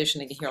 do an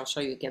audition again. Here, I'll show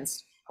you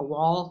against a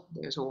wall.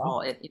 There's a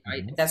wall.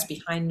 That's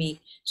behind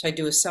me. So I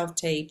do a self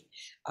tape.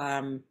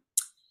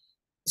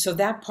 So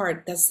that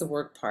part, that's the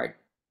work part.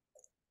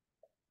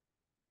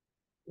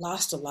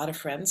 Lost a lot of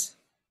friends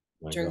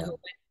My during God.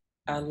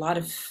 COVID. A lot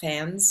of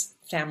fans,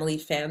 family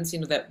fans.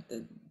 That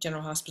the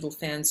General Hospital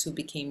fans who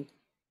became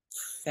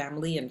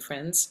family and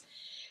friends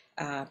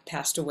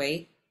passed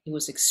away. It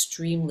was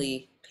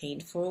extremely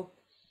painful.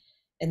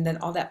 And then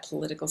all that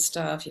political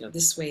stuff,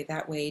 this way,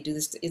 that way, do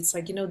this. It's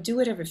like, do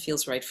whatever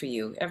feels right for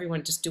you.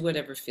 Everyone just do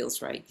whatever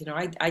feels right.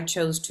 I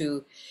chose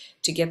to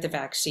get the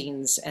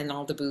vaccines and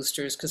all the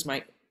boosters because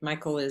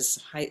Michael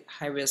is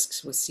high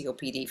risk with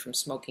COPD from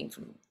smoking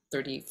from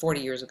 30, 40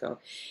 years ago.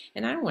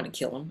 And I don't want to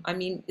kill him. I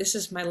mean,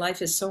 my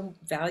life is I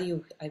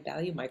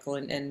value Michael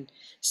and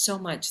so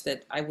much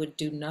that I would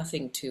do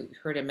nothing to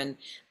hurt him. And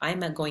I'm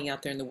not going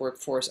out there in the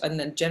workforce. And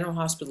then General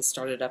Hospital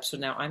started up. So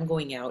now I'm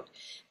going out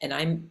and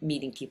I'm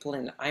meeting people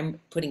and I'm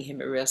putting him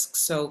at risk.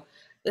 So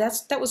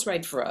that was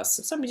right for us.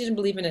 If somebody didn't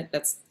believe in it,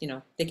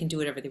 they can do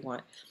whatever they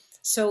want.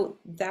 So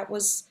it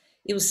was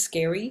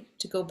scary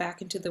to go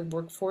back into the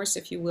workforce,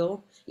 if you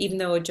will, even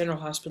though at General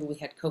Hospital we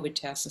had COVID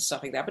tests and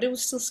stuff like that, but it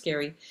was still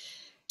scary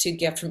to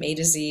get from A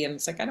to Z. And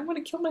it's like, I don't want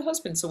to kill my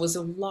husband. So it was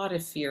a lot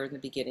of fear in the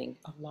beginning,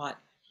 a lot.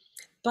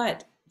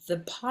 But the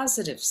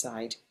positive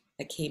side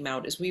that came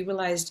out is we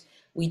realized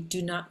we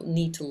do not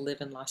need to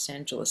live in Los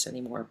Angeles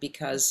anymore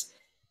because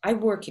I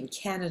work in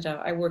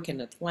Canada, I work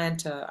in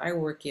Atlanta, I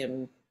work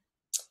in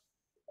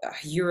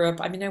Europe.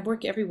 I mean, I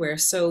work everywhere.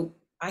 So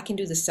I can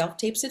do the self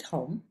tapes at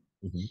home.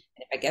 Hmm.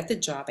 If I get the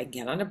job, I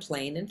get on a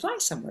plane and fly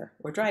somewhere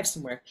or drive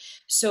somewhere.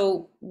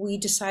 So we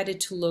decided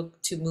to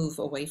look to move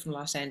away from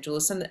Los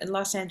Angeles. And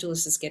Los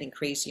Angeles is getting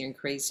crazier and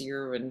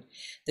crazier, and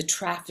the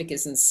traffic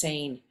is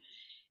insane.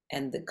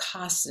 And the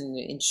costs and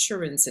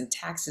insurance and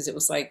taxes, it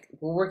was like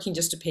we're working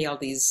just to pay all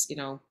these,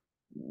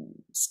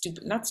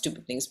 stupid, not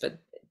stupid things, but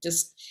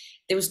just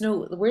there was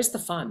no, where's the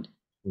fun?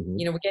 Hmm.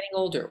 We're getting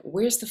older.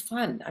 Where's the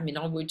fun? I mean,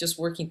 all we're just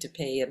working to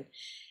pay and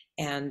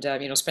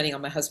spending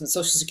on my husband's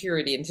social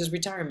security and his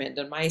retirement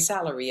and my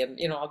salary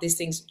and all these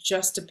things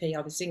just to pay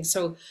all these things.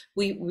 So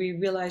we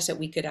realized that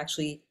we could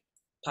actually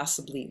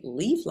possibly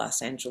leave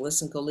Los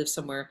Angeles and go live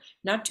somewhere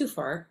not too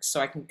far, so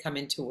I can come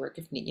into work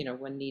if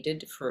when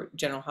needed for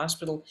General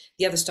Hospital.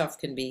 The other stuff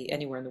can be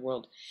anywhere in the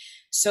world.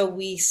 So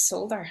we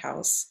sold our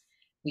house.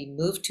 We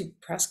moved to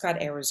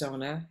Prescott,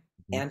 Arizona,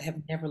 Hmm. and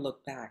have never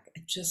looked back.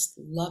 I just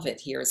love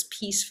it here. It's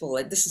peaceful.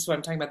 And this is what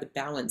I'm talking about, the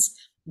balance.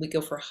 We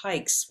go for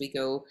hikes, we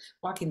go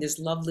walking, there's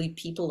lovely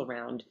people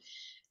around.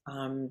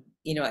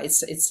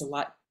 It's a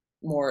lot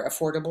more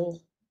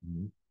affordable.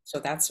 Hmm. So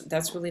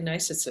that's really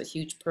nice. It's a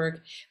huge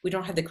perk. We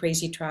don't have the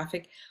crazy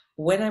traffic.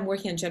 When I'm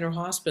working on General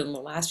Hospital in the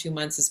last few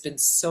months, it's been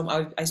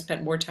I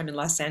spent more time in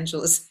Los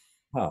Angeles,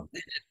 Wow.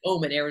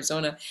 home in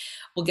Arizona.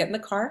 We'll get in the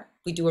car,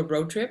 we do a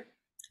road trip,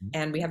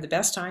 and we have the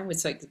best time.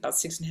 It's like about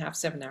 6.5,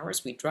 7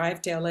 hours. We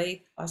drive to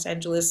LA, Los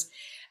Angeles.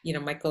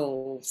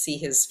 Michael will see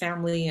his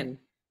family and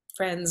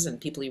friends and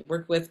people he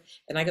worked with,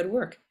 and I go to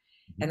work.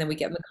 Mhm. And then we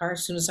get in the car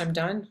as soon as I'm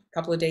done, a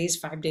couple of days,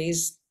 5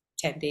 days,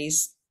 10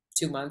 days,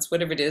 2 months,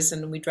 whatever it is,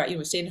 and then we drive,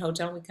 we stay in a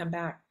hotel and we come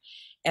back.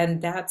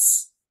 And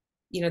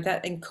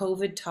and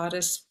COVID taught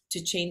us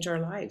to change our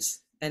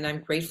lives. And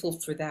I'm grateful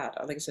for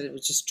that. Like I said, it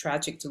was just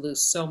tragic to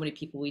lose so many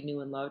people we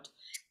knew and loved,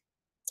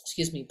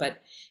 excuse me,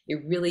 but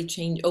it really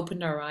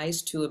opened our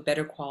eyes to a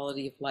better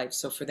quality of life.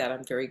 So for that,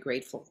 I'm very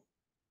grateful.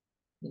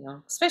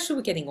 Especially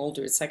with getting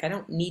older, it's like I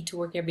don't need to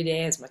work every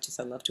day as much as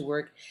I love to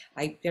work.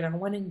 I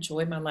want to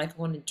enjoy my life.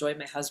 I want to enjoy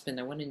my husband.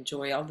 I want to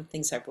enjoy all the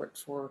things I've worked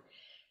for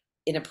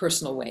in a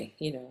personal way,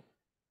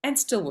 and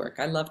still work.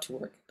 I love to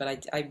work,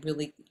 but I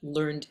really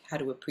learned how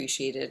to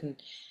appreciate it.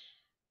 And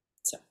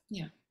so,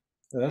 yeah.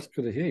 That's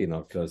good to hear,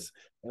 because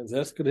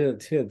that's good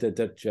to hear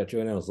that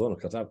you're in Arizona,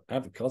 because I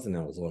have a cousin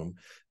in Arizona,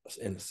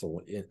 and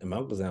my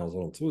uncle's in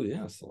Arizona too.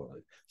 Yeah,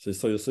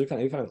 so you're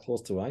kind of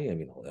close to where I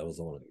am,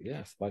 Arizona.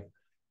 Yes, like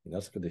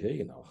that's good to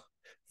hear,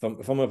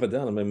 If I'm ever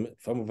down,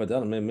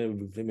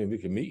 maybe we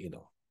can meet,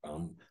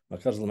 my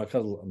cousin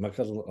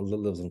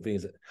lives in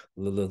Phoenix,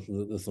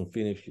 lives in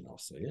Phoenix,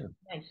 So yeah,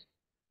 Nice.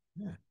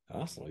 yeah,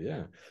 awesome,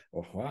 yeah.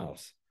 Oh wow,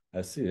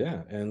 I see,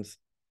 yeah, and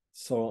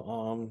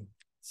so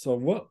so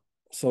what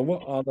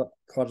what other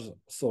projects?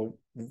 So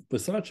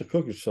besides your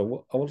cooking show,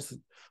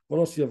 what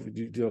else do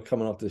you have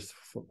coming up this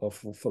for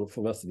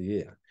the rest of the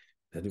year?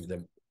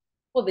 That.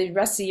 Well, the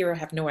rest of the year, I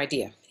have no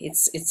idea.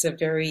 It's a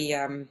very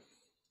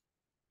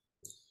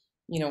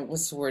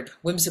what's the word?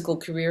 Whimsical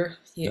career.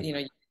 Yeah.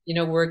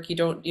 Work. You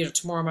don't.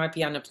 Tomorrow I might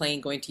be on a plane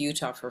going to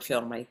Utah for a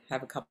film. I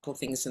have a couple of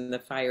things in the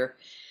fire,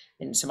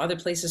 and some other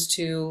places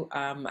too.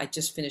 I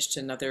just finished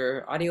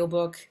another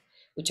audiobook,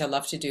 which I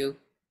love to do.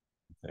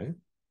 Okay.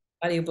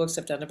 Audiobooks.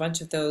 I've done a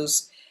bunch of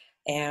those.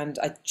 And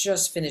I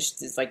just finished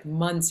this like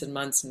months and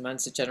months and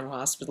months at General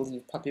Hospital.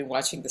 You've probably been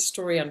watching the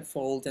story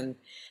unfold, and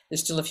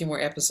there's still a few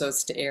more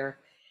episodes to air.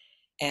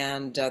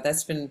 And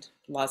that's been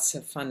lots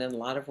of fun and a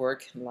lot of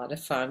work and a lot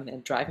of fun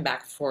and driving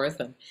back and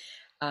forth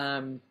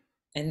um,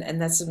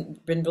 and that's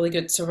been really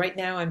good. So right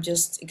now I'm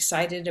just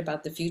excited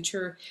about the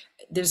future.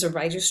 There's a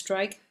writer's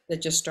strike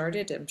that just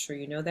started. I'm sure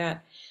you know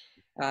that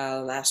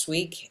last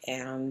week,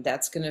 and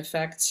that's going to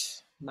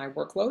affect my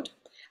workload.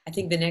 I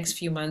think the next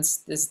few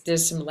months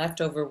there's some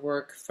leftover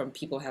work from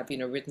people who have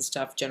written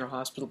stuff. General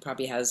Hospital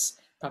probably has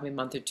probably a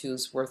month or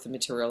two's worth of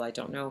material. I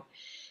don't know.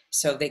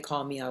 So they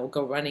call me, I will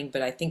go running,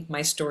 but I think my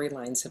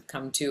storylines have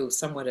come to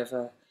somewhat of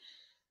a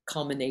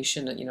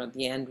culmination, at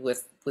the end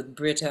with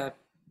Britta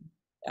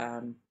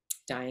um,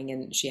 dying,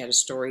 and she had a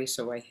story,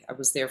 so I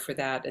was there for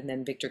that, and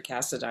then Victor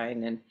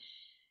Cassadine, and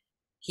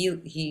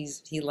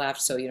he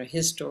left, so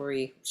his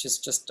story, which is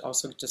just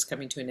also just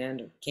coming to an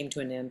end, or came to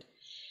an end,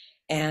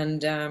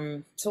 and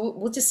so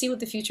we'll just see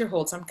what the future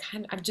holds. I'm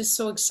just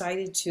so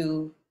excited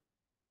to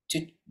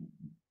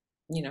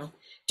you know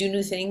do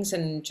new things,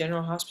 and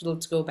General Hospital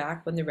to go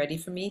back when they're ready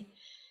for me,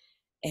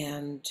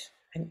 and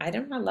I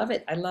don't know, I love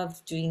it. I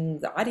love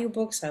doing the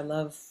audiobooks. I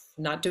love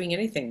not doing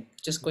anything,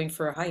 just going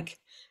for a hike,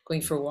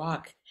 going for a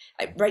walk.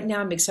 Right now,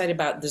 I'm excited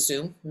about the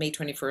Zoom, May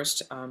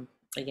 21st.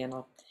 Again,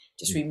 I'll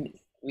just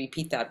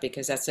repeat that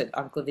because that's at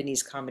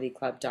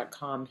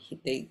unclevinny'scomedyclub.com.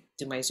 They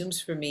do my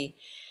Zooms for me,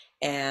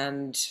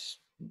 and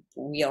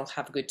we all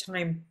have a good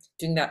time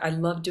doing that. I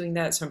love doing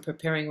that. So I'm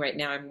preparing right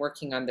now. I'm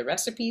working on the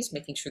recipes,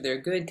 making sure they're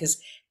good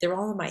because they're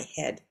all in my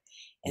head.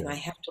 And Yeah. I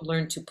have to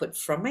learn to put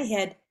from my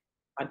head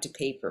onto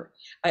paper.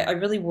 I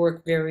really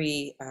work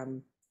very,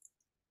 and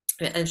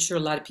I'm sure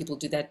a lot of people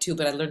do that too,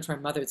 but I learned from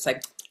my mother, it's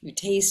like you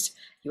taste,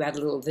 you add a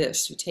little of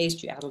this, you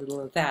taste, you add a little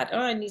of that. Oh,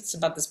 I need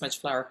about this much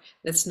flour.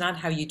 That's not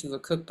how you do a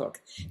cookbook.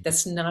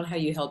 That's not how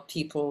you help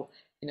people,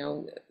 you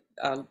know,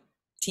 uh,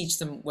 teach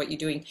them what you're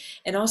doing.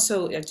 And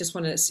also, I just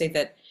want to say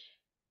that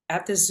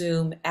at the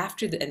Zoom,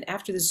 after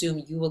the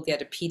Zoom, you will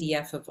get a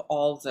PDF of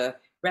all the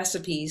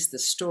recipes, the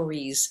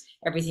stories,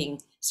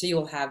 everything. So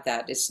you'll have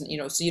that. It's so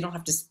you don't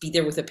have to be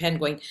there with a pen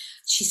going,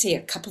 she say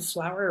a cup of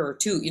flour or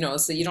two,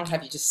 so you don't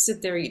have, you just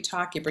sit there, you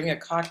talk, you bring a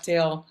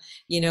cocktail,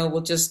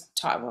 we'll just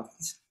talk. Well,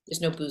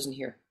 there's no booze in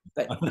here,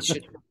 but it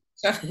should.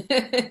 So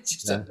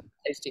just Yeah.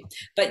 tasty.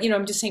 But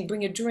I'm just saying,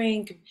 bring a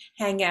drink,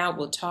 hang out,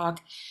 we'll talk,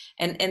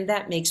 and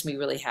that makes me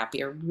really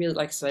happy. I really,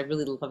 like I said, I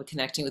really love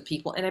connecting with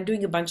people, and I'm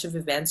doing a bunch of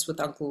events with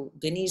Uncle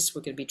Vinny's.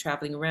 We're going to be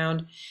traveling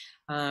around.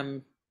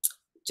 Um,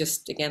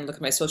 just again, look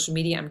at my social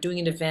media. I'm doing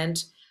an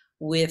event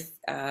with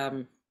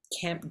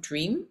Camp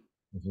Dream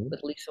Mhm.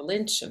 with Lisa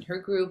Lynch and her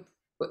group.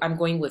 I'm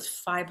going with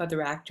 5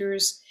 other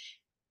actors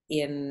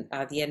in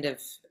the end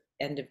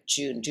of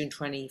June, June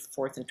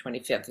 24th and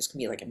 25th. There's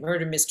gonna be like a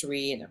murder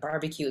mystery and a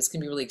barbecue. It's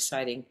gonna be really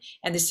exciting.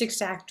 And there's 6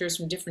 actors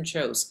from different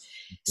shows.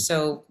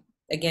 So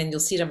again, you'll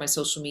see it on my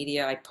social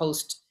media. I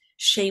post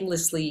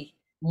shamelessly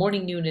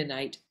morning, noon, and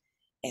night.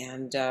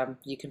 And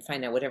you can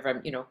find out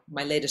whatever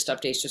my latest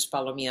updates. Just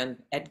follow me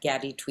on at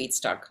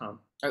gattitweets.com.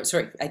 Oh,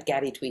 sorry, at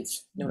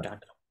gattitweets, no Yeah.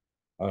 dot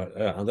com.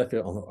 Yeah, I'm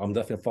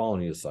definitely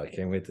following you, so I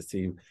can't wait to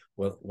see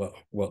what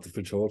the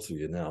future holds for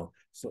you now.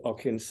 So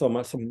okay, so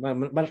my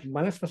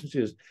next question to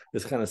you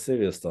is kind of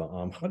serious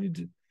though. How do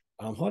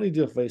you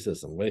deal with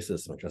racism?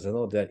 Because I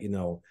know that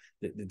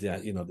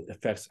the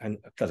effects,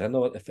 and because I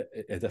know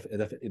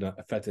it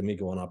affected me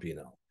growing up,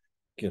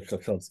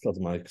 because of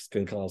my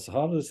skin color. So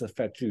how does it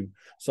affect you?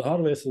 So how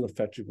does racism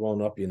affect you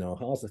growing up?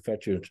 How does it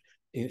affect you?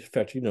 In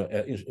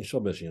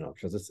showbiz,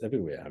 because it's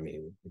everywhere. I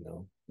mean,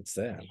 it's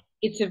sad.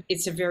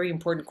 It's a very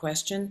important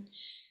question.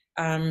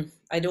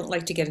 I don't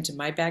like to get into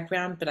my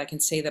background, but I can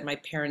say that my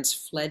parents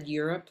fled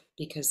Europe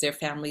because their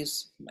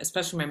families,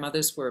 especially my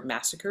mother's, were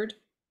massacred.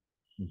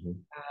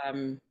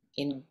 Hmm.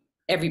 In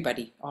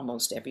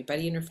almost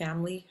everybody in her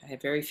family. I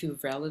have very few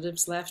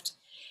relatives left.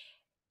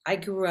 I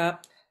grew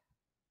up,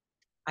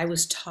 I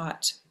was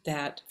taught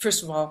that,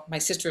 first of all, my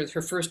sister,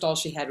 her first doll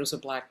she had was a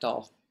black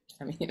doll.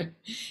 I mean,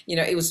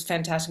 it was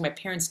fantastic. My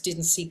parents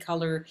didn't see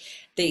color.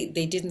 They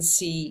didn't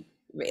see,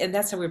 and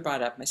that's how we were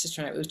brought up. My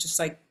sister and I, it was just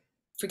like,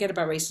 forget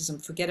about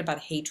racism, forget about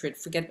hatred,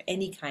 forget of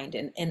any kind.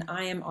 And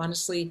I am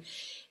honestly,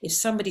 if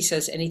somebody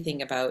says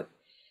anything about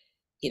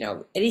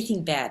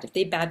anything bad, if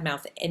they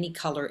badmouth any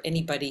color,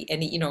 anybody,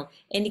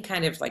 any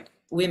kind of like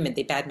women,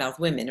 they badmouth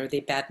women, or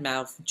they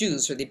badmouth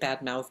Jews, or they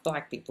badmouth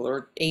black people,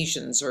 or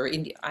Asians, or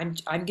India, I'm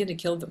going to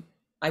kill them.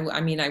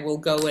 I mean, I will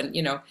go and,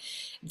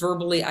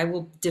 verbally, I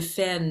will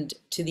defend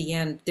to the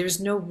end. There's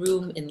no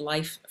room in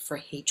life for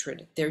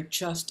hatred. There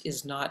just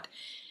is not.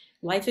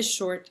 Life is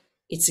short.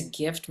 It's a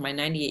gift. My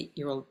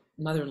 98-year-old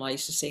mother-in-law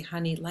used to say,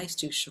 honey, life's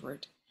too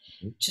short,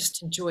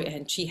 just enjoy it.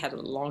 And she had a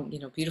long,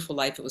 beautiful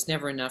life. It was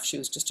never enough. She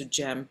was just a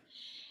gem.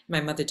 My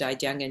mother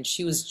died young, and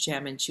she was a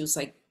gem. And she was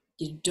like,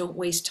 you don't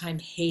waste time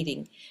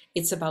hating.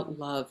 It's about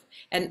love.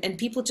 And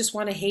people just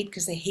want to hate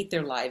because they hate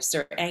their lives.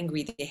 They're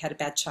angry. They had a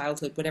bad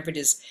childhood, whatever it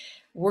is.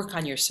 Work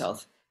on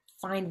yourself.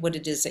 Find what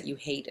it is that you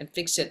hate and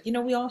fix it.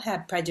 We all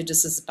have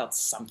prejudices about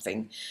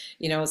something.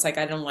 It's like,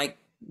 I don't like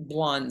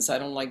blondes. I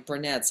don't like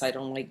brunettes. I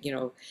don't like,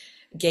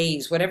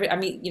 gays, whatever. I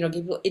mean,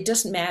 it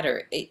doesn't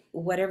matter.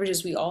 Whatever it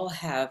is, we all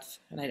have,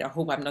 and I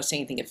hope I'm not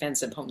saying anything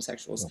offensive,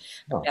 homosexuals.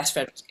 No, My no. best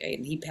friend was gay,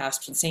 and he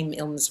passed from the same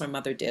illness my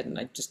mother did, and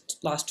I just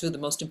lost 2 of the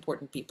most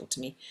important people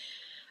to me.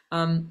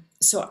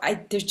 So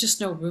there's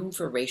just no room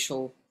for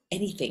racial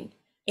anything,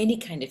 any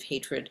kind of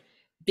hatred,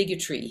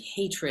 bigotry,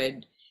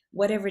 hatred,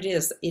 whatever it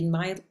is in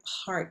my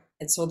heart.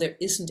 And so there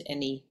isn't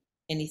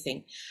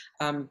anything.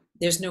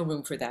 There's no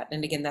room for that.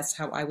 And again, that's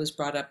how I was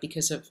brought up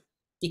because of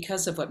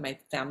what my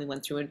family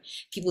went through. And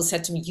people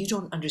said to me, you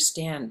don't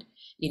understand,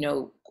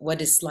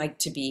 what it's like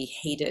to be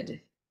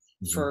hated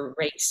Mhm. for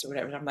race or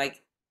whatever. And I'm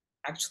like,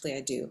 actually,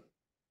 I do.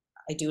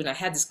 I do. And I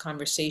had this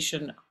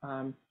conversation.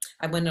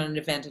 I went on an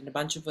event and a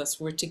bunch of us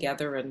were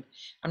together, and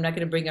I'm not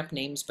going to bring up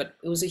names, but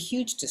it was a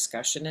huge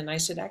discussion. And I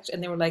said, actually,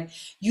 and they were like,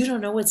 you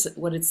don't know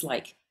what it's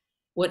like,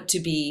 what to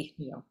be,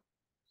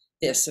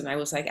 this. And I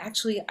was like,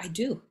 actually, I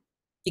do,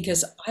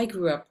 because I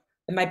grew up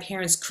and my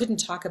parents couldn't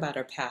talk about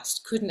our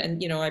past, couldn't,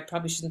 and I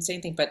probably shouldn't say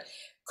anything, but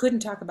couldn't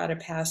talk about our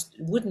past,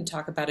 wouldn't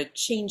talk about it,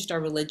 changed our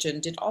religion,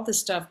 did all this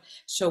stuff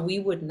so we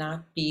would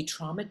not be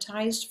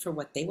traumatized for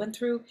what they went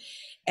through.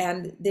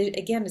 And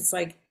again, it's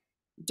like,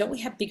 don't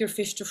we have bigger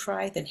fish to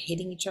fry than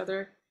hating each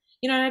other?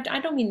 I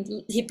don't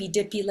mean hippy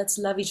dippy, let's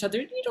love each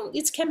other.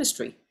 It's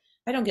chemistry.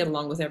 I don't get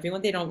along with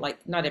everyone. They don't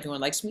like, not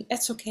everyone likes me.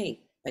 That's okay.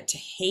 But to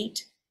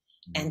hate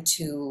and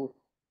to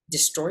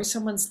destroy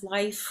someone's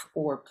life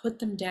or put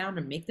them down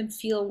or make them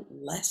feel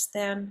less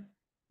than,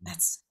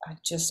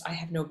 I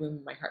have no room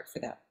in my heart for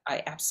that.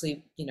 I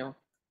absolutely,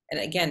 and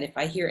again, if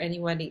I hear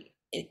anybody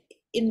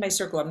in my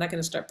circle, I'm not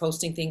going to start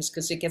posting things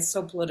because it gets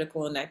so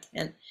political, and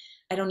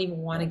I don't even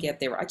want to get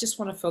there. I just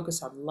want to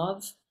focus on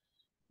love,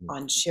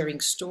 on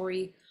sharing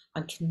story,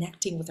 on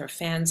connecting with our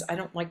fans. I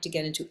don't like to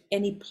get into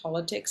any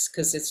politics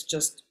because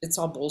it's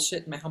all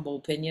bullshit, in my humble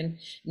opinion.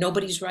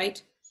 Nobody's right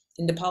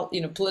in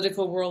the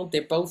political world.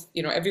 They're both,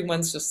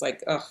 everyone's just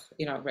like, ugh,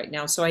 right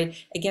now. So I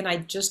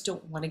just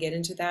don't want to get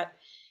into that.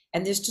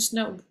 And there's just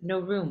no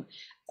room.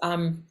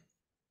 I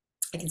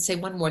can say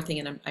one more thing,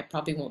 and I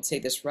probably won't say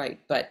this right,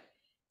 but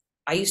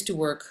I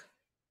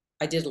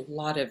did a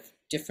lot of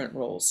different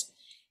roles.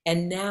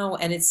 And now,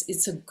 and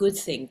it's a good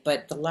thing,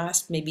 but the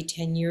last maybe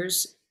 10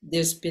 years,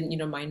 there's been,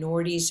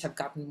 minorities have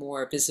gotten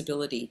more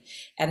visibility,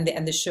 and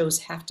the shows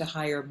have to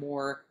hire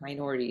more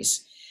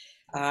minorities.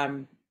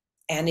 And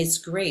it's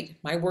great.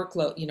 My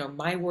workload,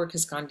 my work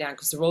has gone down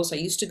because the roles I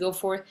used to go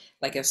for,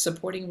 like a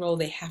supporting role,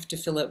 they have to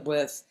fill it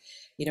with,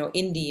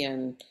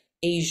 Indian,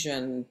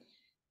 Asian,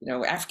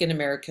 African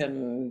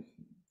American,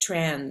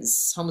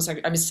 trans,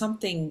 homosexual, I mean,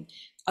 something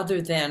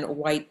other than a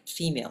white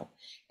female.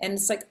 And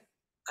it's like,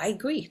 I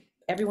agree.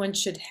 Everyone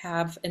should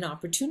have an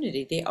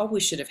opportunity. They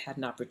always should have had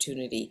an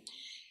opportunity.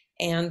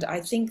 And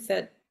I think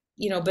that,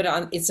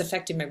 but it's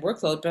affecting my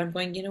workload, but I'm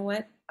going, you know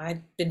what?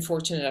 I've been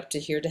fortunate enough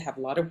to have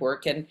a lot of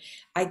work. And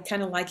I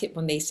kind of like it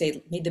when they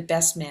say, may the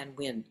best man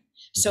win.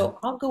 So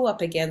I'll go up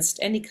against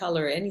any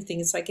color, anything.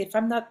 It's like, if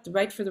I'm not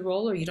right for the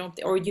role, or you don't,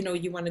 or,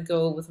 you want to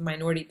go with a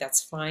minority,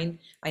 that's fine.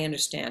 I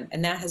understand.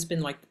 And that has been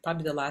like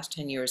probably the last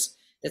 10 years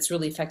that's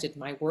really affected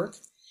my work.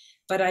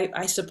 But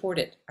I support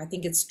it. I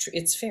think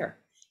it's fair.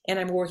 And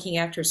I'm a working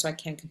actor, so I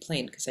can't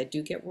complain because I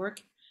do get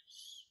work.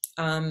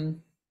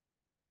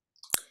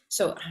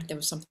 So there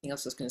was something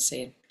else I was going to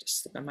say,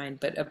 just slipped my mind,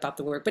 but about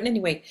the work. But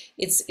anyway,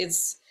 it's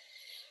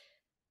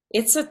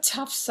a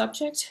tough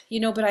subject,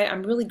 but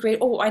I'm really great.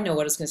 Oh, I know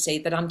what I was going to say,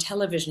 that on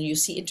television, you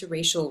see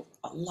interracial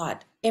a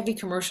lot. Every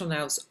commercial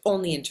now is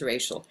only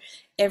interracial.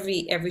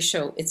 Every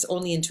show, it's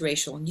only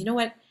interracial. And you know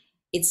what?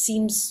 It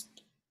seems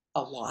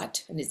a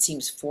lot and it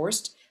seems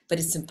forced, but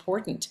it's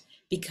important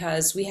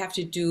because we have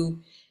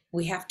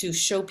to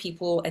show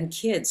people, and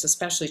kids,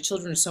 especially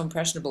children, are so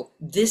impressionable.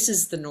 This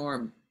is the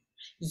norm.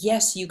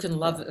 Yes, you can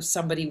love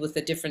somebody with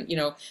a different,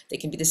 they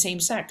can be the same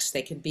sex,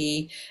 they can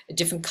be a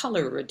different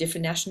color, or a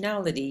different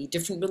nationality,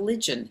 different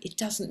religion. It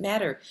doesn't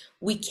matter.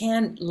 We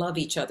can love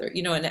each other,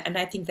 and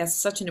I think that's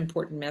such an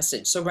important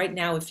message. So right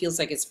now it feels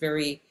like it's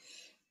very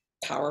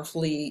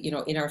powerfully,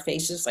 in our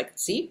faces, like,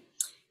 see,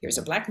 here's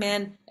a black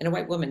man and a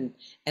white woman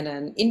and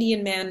an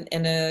Indian man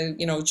and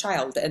a,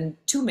 child, and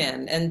two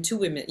men and two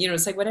women,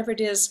 it's like whatever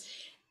it is.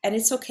 And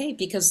it's okay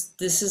because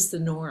this is the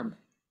norm.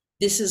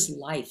 This is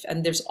life.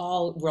 And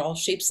we're all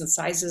shapes and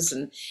sizes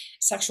and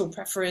sexual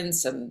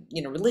preference and,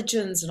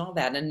 religions and all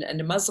that. And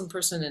a Muslim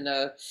person and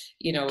a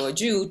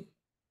Jew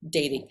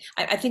dating.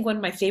 I think one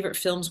of my favorite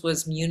films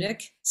was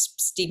Munich.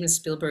 Steven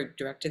Spielberg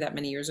directed that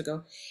many years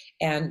ago.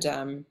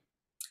 And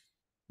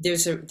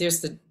there's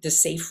the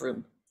safe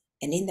room.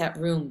 And in that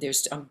room,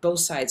 there's on both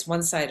sides,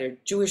 one side are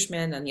Jewish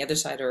men, and the other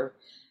side are,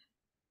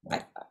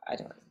 I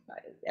don't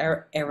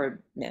know, Arab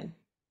men.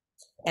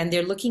 And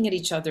they're looking at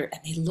each other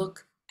and they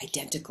look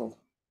identical.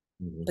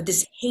 But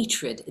this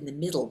hatred in the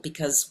middle,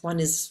 because one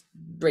is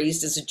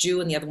raised as a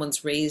Jew and the other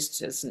one's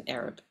raised as an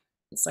Arab.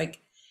 It's like,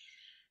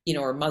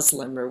 or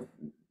Muslim, or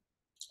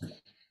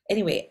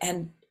anyway,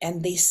 and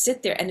they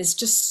sit there, and it's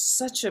just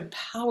such a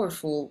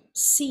powerful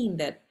scene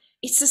that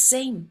it's the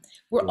same.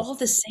 We're all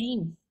the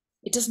same.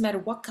 It doesn't matter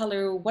what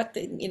color, what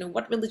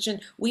religion,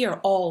 we are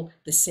all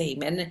the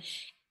same. And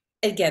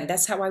again,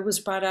 that's how I was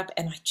brought up.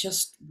 And I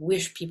just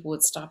wish people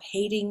would stop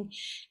hating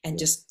and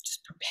just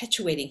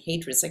perpetuating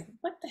hatred. It's like,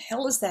 what the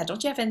hell is that?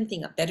 Don't you have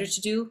anything better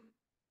to do?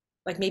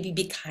 Like maybe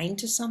be kind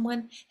to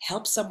someone,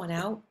 help someone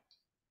out,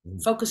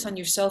 focus on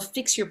yourself,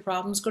 fix your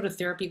problems, go to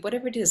therapy,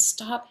 whatever it is.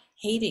 Stop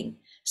hating,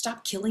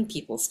 stop killing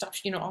people, stop,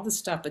 all this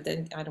stuff. But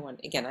then I don't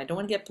want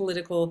to get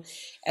political.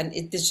 And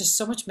there's just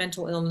so much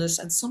mental illness,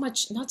 and so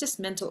much, not just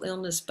mental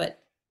illness,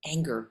 but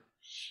anger.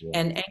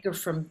 And anger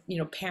from,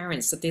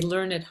 parents that they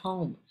learn at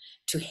home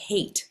to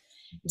hate.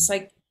 It's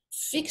like,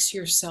 Fix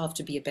yourself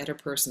to be a better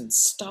person.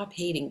 Stop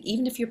hating.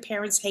 Even if your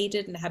parents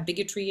hated and have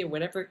bigotry or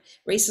whatever,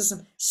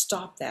 racism,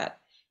 stop that.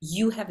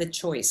 You have the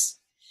choice.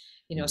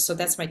 So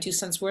that's my 2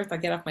 cents worth. I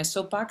get off my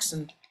soapbox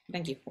and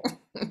thank you.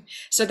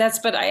 So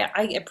but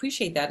I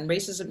appreciate that. And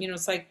racism,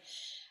 it's like,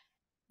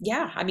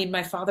 yeah, I mean,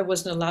 my father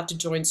wasn't allowed to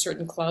join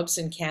certain clubs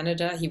in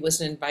Canada. He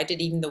wasn't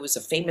invited, even though he was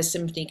a famous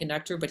symphony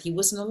conductor, but he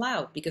wasn't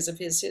allowed because of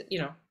his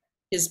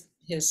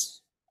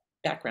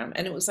background.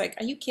 And it was like,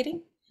 are you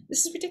kidding?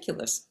 This is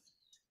ridiculous.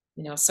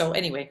 So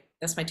anyway,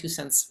 that's my 2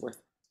 cents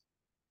worth.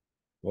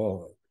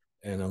 Well,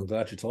 and I'm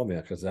glad you told me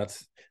that, because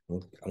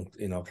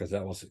because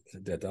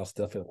that's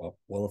definitely a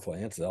wonderful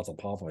answer. That's a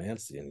powerful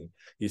answer, and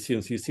you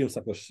seems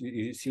like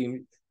you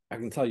seem. I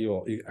can tell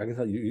you're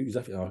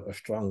definitely a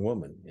strong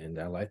woman, and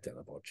I like that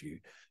about you.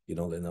 You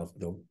know,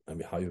 I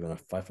mean, how you're gonna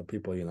fight for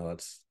people.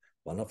 That's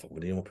wonderful.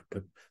 We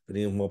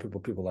need more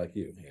people like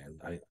you,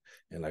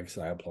 and like I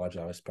said, I applaud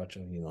you. I respect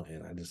you.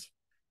 And I just,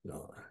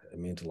 it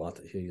means a lot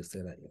to hear you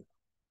say that.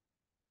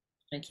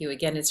 Thank you.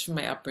 Again, it's from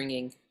my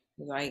upbringing.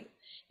 I,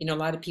 a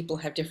lot of people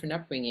have different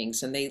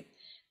upbringings and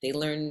they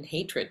learn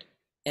hatred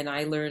and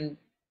I learned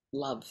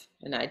love.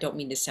 And I don't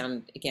mean to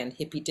sound again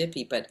hippy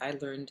dippy, but I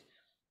learned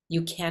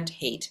you can't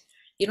hate.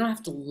 You don't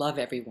have to love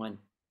everyone,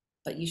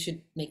 but you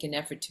should make an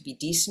effort to be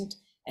decent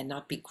and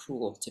not be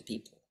cruel to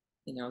people.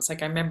 It's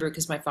like I remember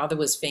because my father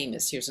was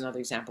famous. Here's another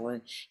example,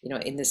 and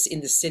in the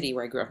city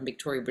where I grew up in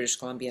Victoria, British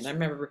Columbia, and I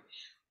remember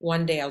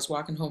one day I was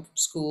walking home from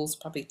school,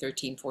 probably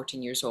 13,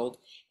 14 years old,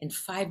 and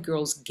five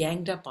girls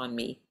ganged up on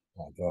me.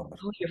 Oh God,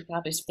 Oh, your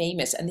father's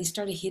famous, and they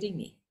started hitting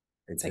me.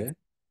 it It's like, did.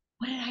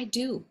 what did I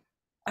do?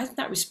 I'm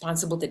not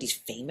responsible that he's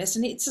famous,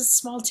 and it's a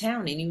small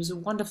town, and he was a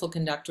wonderful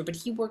conductor, but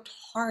he worked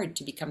hard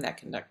to become that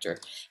conductor.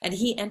 And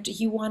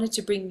he wanted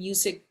to bring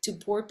music to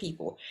poor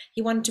people. He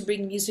wanted to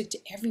bring music to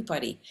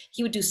everybody.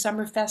 He would do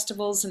summer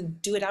festivals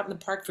and do it out in the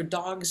park for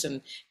dogs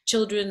and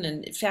children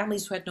and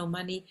families who had no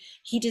money.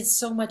 He did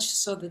so much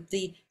so that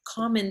the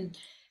common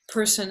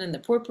person and the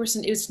poor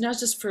person, it was not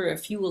just for a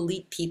few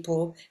elite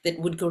people that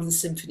would go to the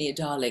Symphony of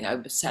Darling. I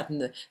sat in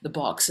the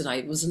box and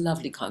it was a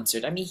lovely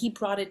concert. I mean, he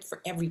brought it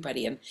for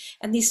everybody. And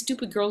these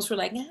stupid girls were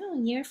like,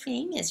 oh, you're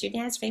famous. Your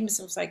dad's famous.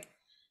 I was like,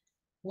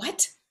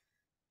 what?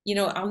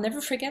 I'll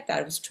never forget that.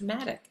 It was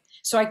traumatic.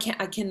 So I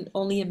can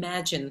only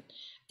imagine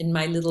in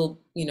my little,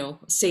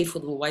 safe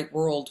little white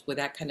world with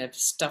that kind of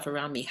stuff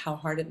around me, how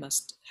hard it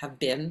must have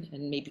been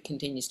and maybe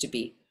continues to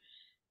be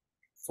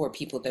for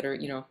people that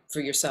are, for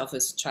yourself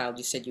as a child,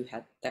 you said you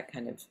had that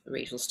kind of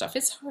racial stuff.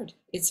 It's hard.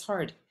 It's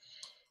hard,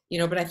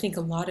 but I think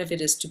a lot of it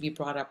is to be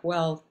brought up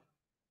well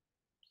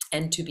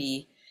and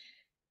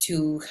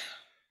to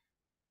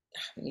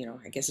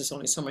I guess there's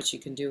only so much you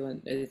can do.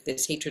 And if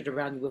there's hatred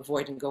around, you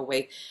avoid and go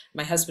away.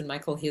 My husband,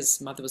 Michael,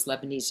 his mother was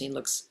Lebanese and he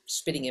looks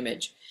spitting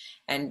image.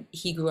 And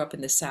he grew up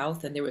in the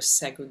South and there were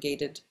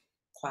segregated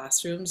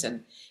classrooms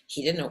and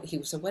he didn't know. He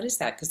was like, what is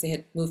that? Because they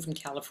had moved from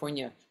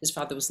California. His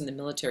father was in the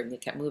military and they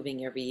kept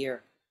moving every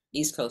year,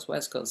 East Coast,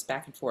 West Coast,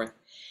 back and forth.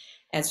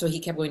 And so he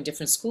kept going to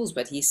different schools,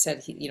 but he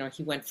said he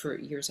went for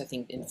years, I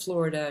think, in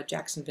Florida,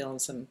 Jacksonville,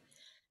 and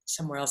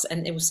somewhere else,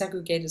 and it was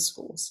segregated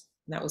schools.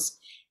 And that was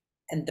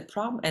the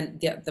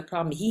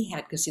problem he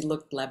had because he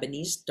looked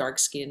Lebanese, dark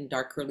skin,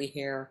 dark curly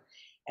hair,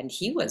 and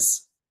he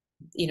was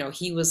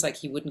like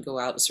he wouldn't go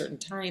out at certain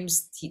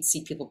times. He'd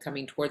see people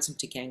coming towards him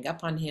to gang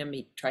up on him.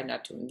 He tried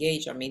not to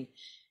engage. I mean,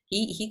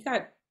 he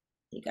got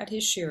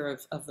his share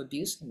of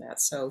abuse in that.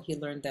 So he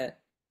learned that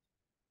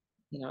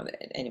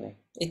anyway,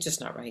 it's just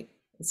not right.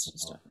 It's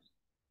just not right.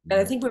 But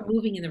I Yeah, think we're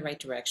moving in the right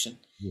direction.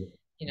 yeah.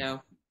 You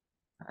know,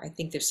 I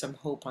think there's some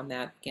hope on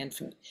that again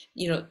from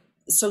you know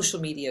social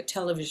media,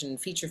 television,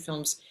 feature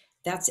films.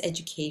 That's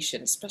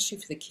education, especially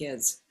for the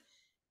kids.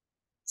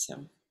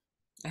 So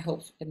I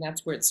hope, and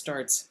that's where it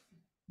starts.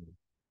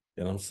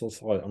 And I'm so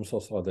sorry. I'm so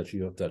sorry that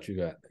you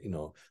got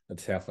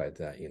attacked like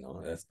that.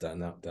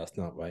 That's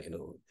not right.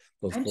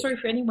 Those I'm girls. sorry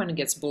for anyone who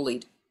gets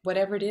bullied,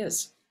 whatever it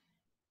is.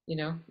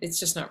 It's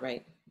just not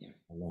right. Yeah.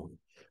 Alone.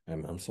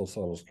 I'm so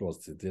sorry those girls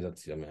did it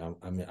to you.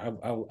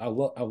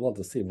 I love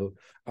to see, but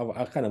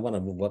I kind of wonder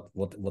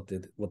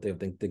what they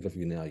think of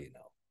you now.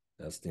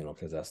 That's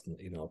because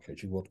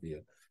because you want to be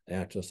an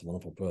actress, a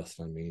wonderful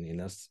person. I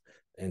mean,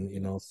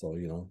 so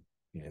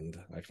and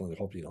I can only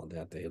hope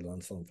that they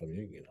learn something from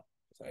you.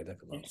 So I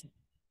definitely. Thank you.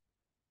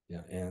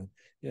 Yeah, and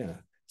yeah.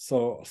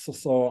 So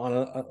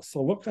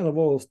what kind of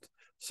roles?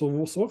 So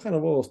what kind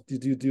of roles do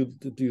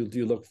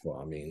you look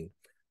for? I mean,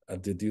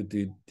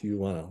 do you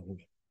want to?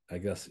 I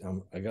guess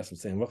I'm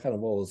saying, what kind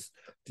of roles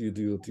do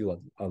you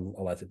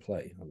like to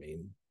play? I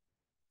mean,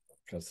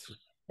 because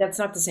That's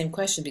not the same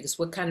question because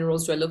what kind of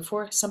roles do I look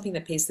for? Something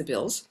that pays the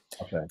bills,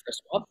 okay,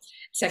 first of all.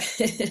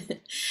 Second,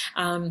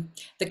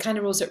 the kind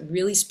of roles that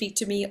really speak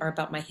to me are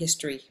about my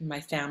history, my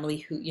family,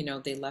 who,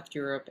 they left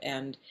Europe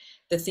and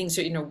the things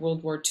that,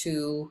 World War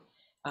II,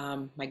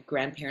 my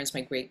grandparents,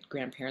 my great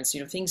grandparents,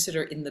 things that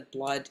are in my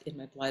blood,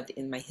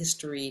 in my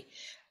history,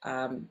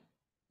 um,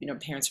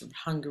 parents from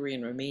Hungary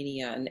and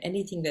Romania, and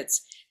anything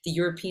that's the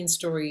European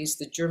stories,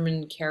 the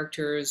German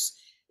characters,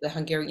 the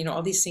Hungarian,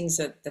 all these things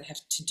that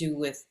have to do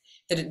with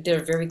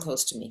they're very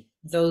close to me.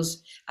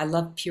 Those I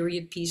love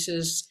period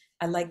pieces.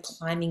 I like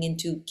climbing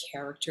into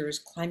characters,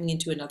 climbing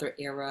into another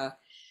era.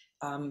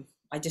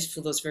 I just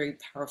feel those very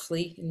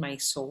powerfully in my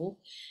soul,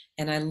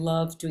 and I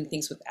love doing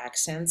things with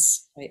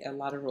accents. A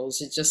lot of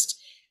roles. It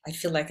just I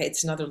feel like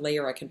it's another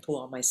layer I can pull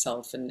on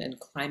myself and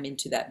climb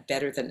into that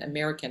better than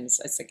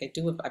Americans. It's like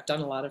I've done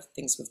a lot of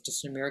things with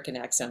just an American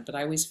accent, but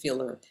I always feel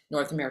a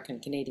North American,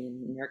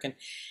 Canadian, American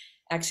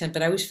accent.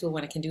 But I always feel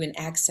when I can do an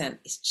accent,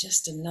 it's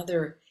just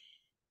another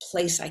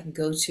place I can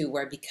go to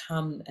where I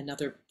become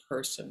another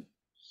person.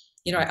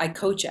 I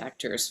coach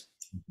actors.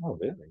 Oh,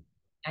 really?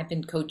 I've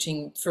been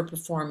coaching for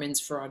performance,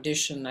 for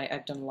audition.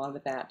 I've done a lot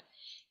of that.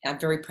 I'm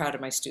very proud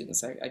of my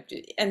students.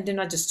 And they're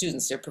not just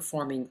students, they're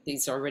performing.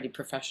 These are already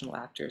professional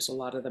actors. A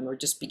lot of them are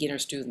just beginner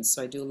students.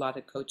 So I do a lot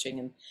of coaching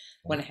and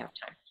when I have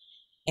time.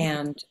 Okay.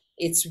 And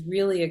it's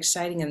really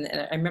exciting. And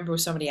I remember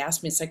somebody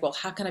asked me, it's like, well,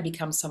 how can I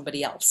become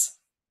somebody else?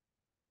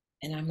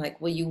 And I'm like,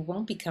 well, you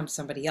won't become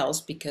somebody else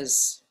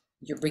because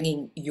you're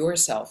bringing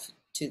yourself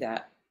to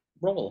that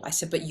role. I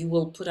said, but you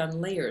will put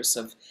on layers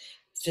of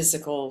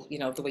physical,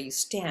 the way you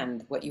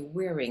stand, what you're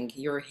wearing,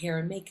 your hair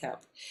and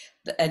makeup,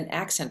 an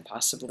accent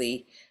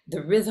possibly,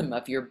 the rhythm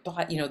of your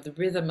body, the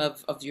rhythm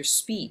of your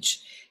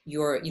speech,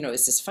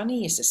 is this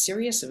funny? Is this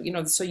serious?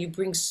 So you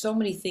bring so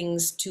many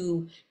things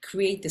to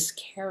create this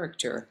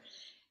character.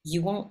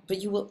 You won't,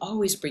 but you will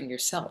always bring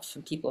yourself.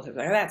 And people have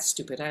like, "Oh, that's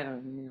stupid. I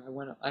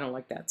don't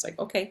like that." It's like,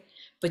 okay,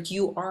 but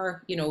you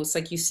are, it's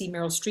like you see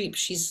Meryl Streep.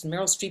 She's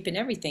Meryl Streep in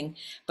everything,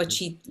 but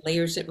she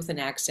layers it with an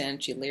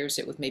accent. She layers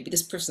it with maybe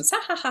this person's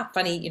ha ha ha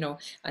funny,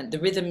 and the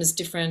rhythm is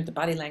different, the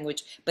body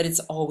language, but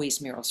it's always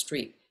Meryl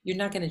Streep. You're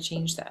not going to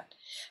change that.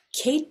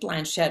 Kate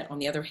Blanchett, on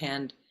the other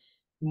hand,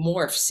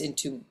 morphs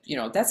into,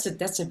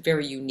 that's a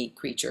very unique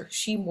creature.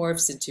 She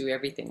morphs into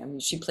everything. I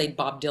mean, she played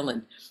Bob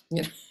Dylan,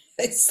 you know.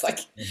 It's like,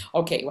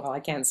 okay, well,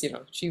 I can't,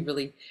 she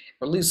really,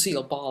 or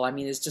Lucille Ball. I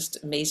mean, it's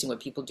just amazing what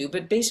people do.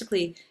 But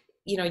basically,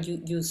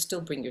 you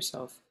still bring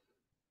yourself.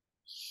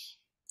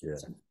 Yeah.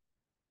 So,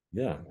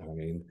 Yeah. I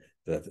mean,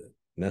 that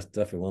that's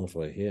definitely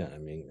wonderful to hear. I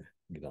mean,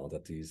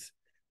 that these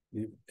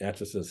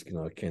actresses,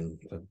 can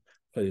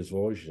play these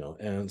roles,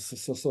 And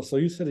so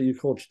you said that you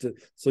coached.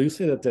 So you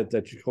say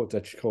that you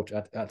coach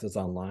actors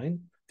online.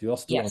 Do you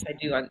also do yes, I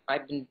do.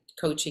 I've been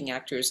coaching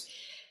actors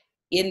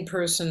in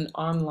person,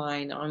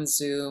 online, on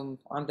Zoom,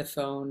 on the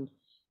phone.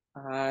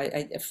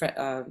 A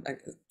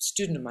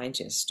student of mine,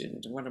 just a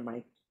student, one of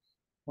my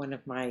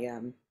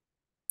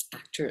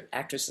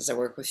actresses I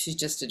work with, she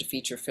just did a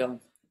feature film.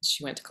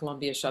 She went to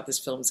Columbia, shot this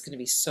film. It's going to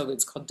be so good.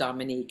 It's called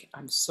Dominique.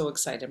 I'm so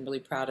excited. I'm really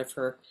proud of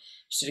her.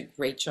 She did a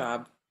great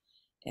job,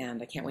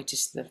 and I can't wait to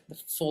see the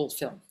full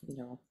film.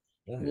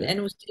 Yeah, And, yeah.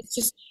 and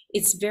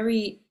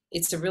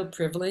it's a real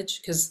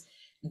privilege because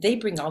they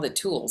bring all the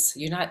tools.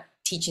 You're not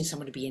teaching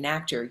someone to be an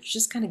actor. You're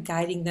just kind of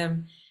guiding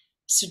them,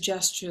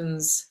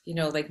 suggestions,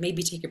 like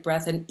maybe take a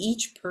breath. And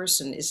each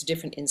person is a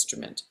different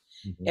instrument.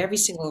 Mhm. Every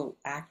single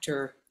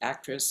actor,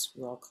 actress,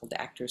 we're all called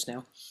actors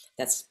now.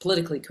 That's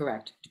politically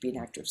correct to be an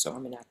actor. So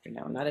I'm an actor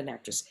now, not an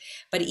actress.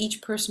 But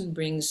each person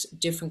brings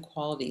different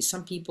qualities.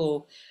 Some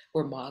people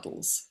were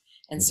models.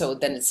 And Mhm. so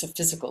then it's a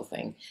physical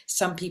thing.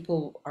 Some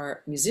people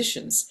are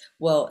musicians,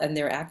 well, and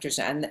they're actors,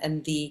 and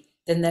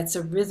then that's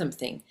a rhythm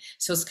thing.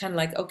 So it's kind of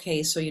like,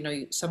 okay, so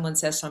someone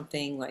says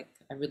something like,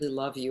 "I really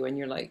love you," and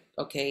you're like,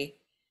 okay,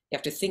 you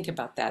have to think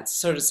about that.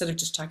 So instead of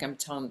just talking,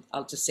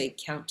 I'll just say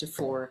count to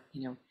four,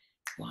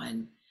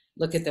 one,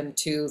 look at them,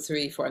 two,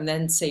 three, four, and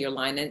then say your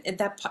line. And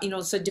that,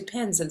 so it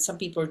depends. And some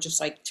people are just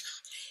like,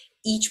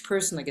 each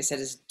person, like I said,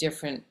 is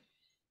different,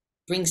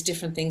 brings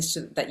different things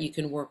that you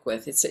can work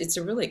with. It's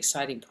a really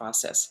exciting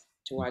process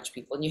to watch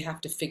people, and you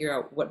have to figure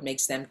out what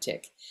makes them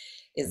tick.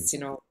 It's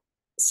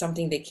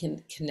something they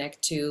can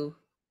connect to.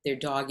 Their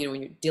dog,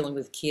 when you're dealing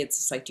with kids,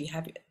 it's like, do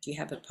you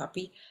have a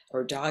puppy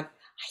or a dog?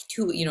 I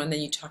do, and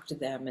then you talk to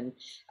them and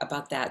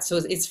about that. So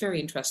it's very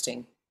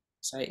interesting.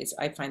 So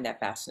I find that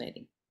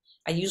fascinating.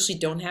 I usually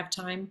don't have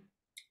time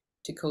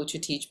to coach or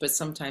teach, but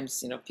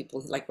sometimes,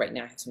 people like right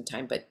now I have some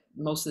time, but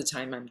most of the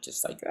time I'm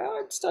just like,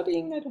 oh, I'm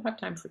studying. I don't have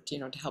time for,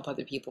 to help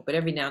other people. But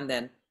every now and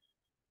then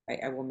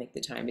I will make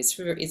the time.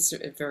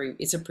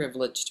 It's a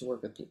privilege to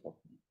work with people.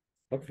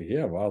 Okay,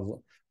 yeah.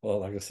 Well,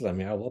 like I said, I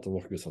mean, I'd love to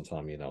work with you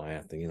sometime. I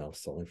have to,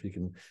 so if you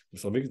can,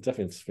 so we can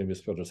definitely maybe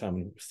schedule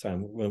time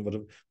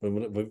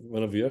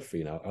whenever you're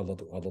free. I'd love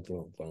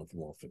to learn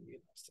more from you.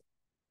 So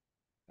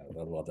I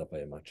love that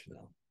very much.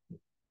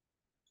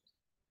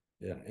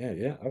 Yeah, yeah,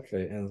 yeah.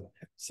 Okay, and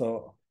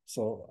so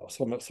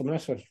my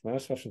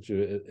next question to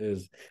you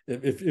is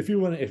if you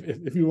want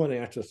if you want to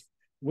actress,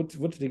 what do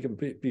you think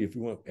it might be if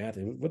you want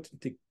acting? What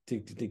do you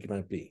think it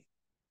might be?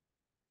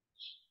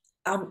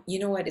 You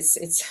know what? It's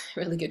a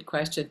really good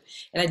question.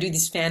 And I do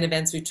these fan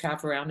events. We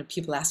travel around, and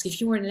people ask, if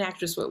you weren't an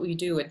actress, what would you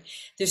do? And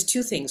there's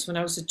two things. When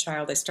I was a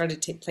child, I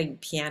started playing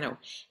piano,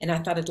 and I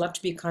thought I'd love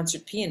to be a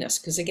concert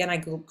pianist because, again, I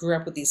grew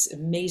up with these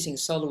amazing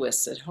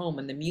soloists at home,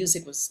 and the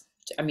music was,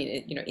 I mean,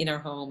 in our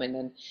home, and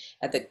then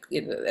at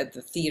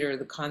the theater,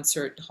 the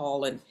concert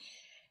hall, and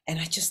And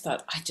I just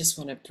thought, I just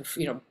want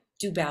to,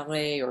 do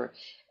ballet or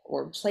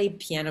play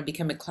piano,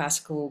 become a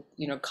classical,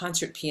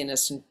 concert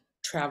pianist and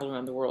travel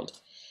around the world.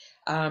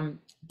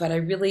 But I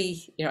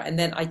really, and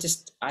then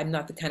I'm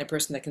not the kind of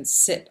person that can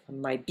sit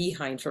on my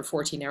behind for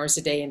 14 hours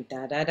a day and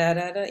da da da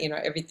da da,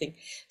 everything.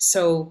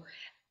 So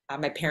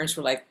my parents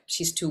were like,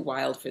 she's too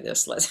wild for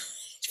this. Let's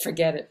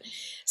forget it.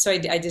 So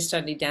I just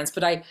studied dance,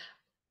 but I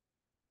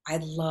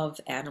love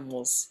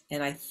animals,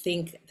 and I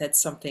think that's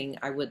something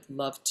I would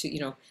love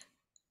to,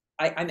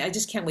 I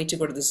just can't wait to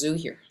go to the zoo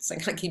here. It's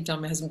like I keep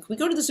telling my husband, can we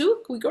go to the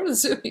zoo? Can we go to the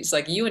zoo? He's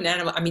like, you and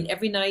animal. I mean,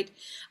 every night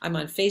I'm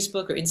on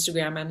Facebook or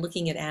Instagram, I'm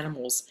looking at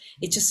animals.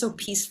 It's just so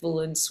peaceful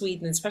and sweet.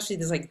 And especially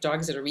there's like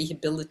dogs that are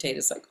rehabilitated.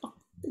 It's like, oh,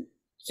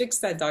 fix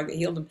that dog that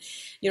healed him,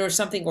 or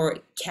something, or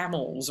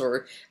camels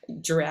or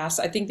giraffes.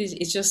 I think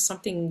it's just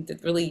something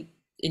that really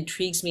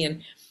intrigues me.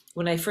 And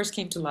when I first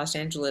came to Los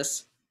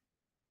Angeles,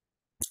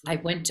 I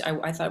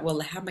thought,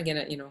 well, how am I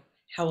gonna,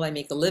 how will I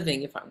make a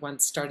living if I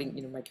want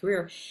starting, my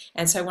career?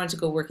 And so I wanted to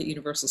go work at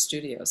Universal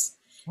Studios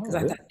because Oh,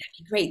 I really? thought that'd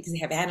be great because they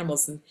have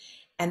animals,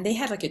 and they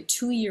had like a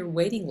 2-year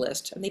waiting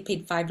list, and they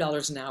paid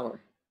 $5 an hour.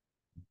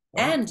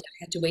 Wow. And I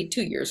had to wait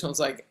 2 years. I was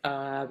like,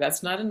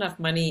 that's not enough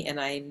money, and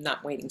I'm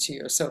not waiting 2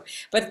 years. So,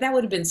 but that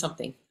would have been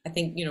something. I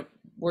think,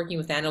 working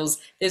with animals,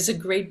 there's a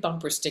great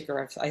bumper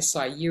sticker I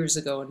saw years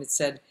ago, and it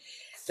said,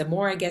 the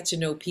more I get to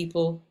know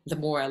people, the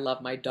more I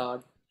love my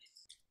dog.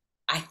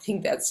 I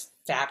think that's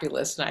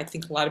fabulous. And I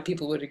think a lot of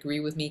people would agree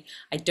with me.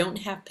 I don't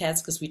have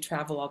pets because we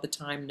travel all the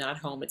time, not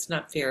home. It's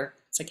not fair.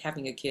 It's like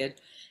having a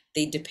kid.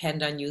 They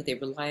depend on you, they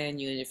rely on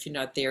you. And if you're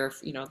not there,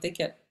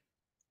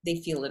 they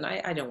feel it. And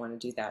I don't want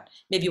to do that.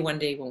 Maybe one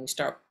day when we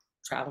start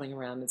traveling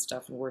around and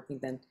stuff and working,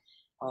 then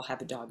I'll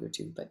have a dog or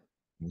two. But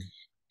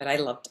I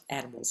loved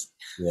animals.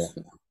 Yeah.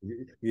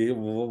 Yeah.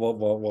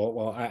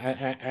 I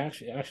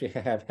actually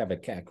have a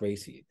cat,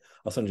 Gracie.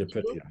 I'll send you a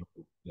picture.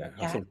 Yeah,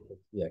 I'll Cat, send.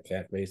 Yeah,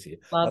 cat, Gracie.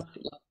 love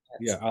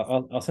Yeah, pets.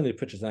 I'll send you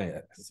pictures now.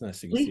 It's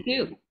nice so you can Please see.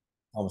 do.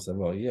 Almost said,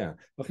 well, yeah.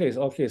 Okay.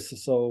 What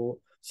places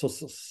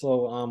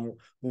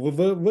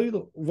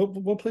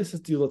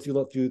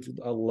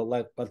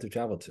like to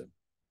travel to?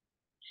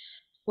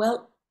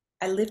 Well,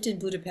 I lived in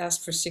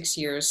Budapest for 6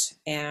 years,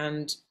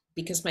 and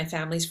because my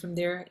family's from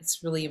there,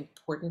 it's a really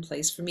important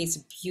place for me. It's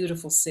a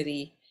beautiful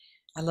city.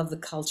 I love the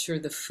culture,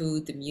 the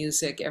food, the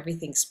music,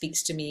 everything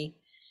speaks to me.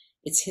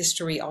 It's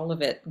history, all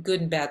of it,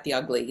 good and bad, the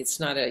ugly. It's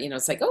not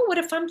it's like, oh, what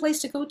a fun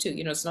place to go to.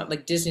 It's not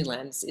like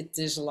Disneyland.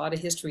 There's a lot of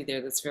history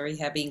there that's very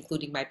heavy,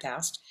 including my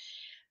past.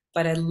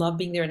 But I love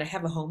being there, and I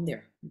have a home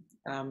there.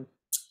 Um,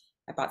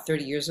 about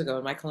 30 years ago,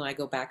 and Michael and I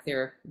go back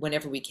there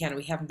whenever we can.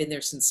 We haven't been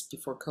there since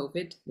before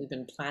COVID. We've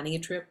been planning a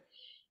trip,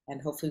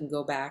 and hopefully we can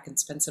go back and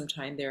spend some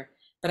time there.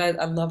 But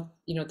I love,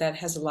 that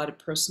has a lot of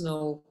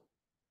personal,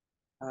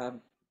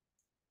 um,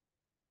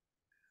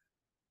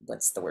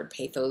 what's the word,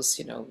 pathos,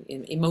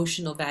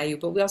 emotional value.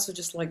 But we also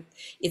just like,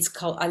 it's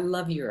called, I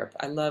love Europe.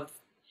 I love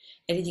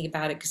anything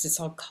about it because it's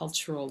all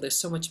cultural. There's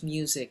so much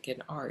music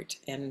and art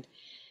and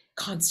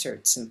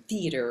concerts and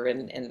theater,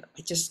 and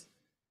I just,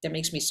 that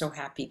makes me so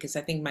happy because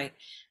I think my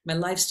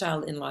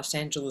lifestyle in Los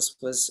Angeles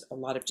was a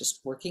lot of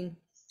just working.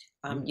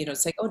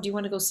 It's like, oh, do you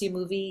want to go see a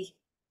movie?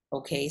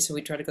 Okay, so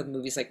we try to go to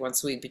movies like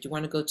once a week, but you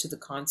want to go to the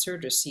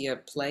concert or see a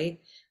play?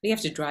 We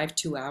have to drive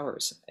 2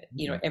 hours.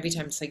 Every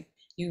time it's like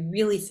you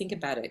really think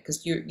about it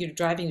because you're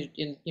driving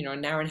in,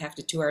 an hour and a half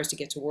to 2 hours to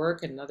get to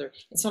work, and another,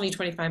 it's only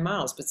 25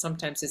 miles, but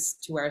sometimes it's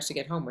 2 hours to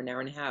get home or an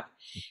hour and a half.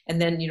 And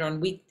then,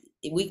 on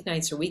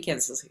weeknights or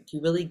weekends, it's like you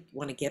really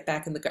want to get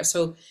back in the car.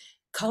 So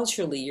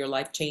culturally, your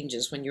life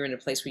changes when you're in a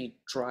place where you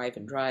drive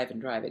and drive and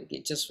drive.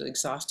 It just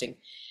exhausting.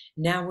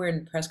 Now we're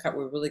in Prescott.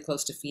 We're really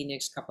close to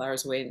Phoenix, a couple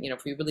hours away. And,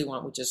 if we really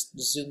want, we just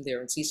zoom there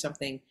and see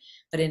something.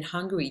 But in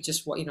Hungary,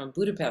 just in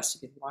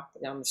Budapest, you can walk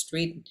down the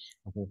street.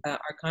 Mhm.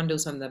 Our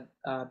condo's on the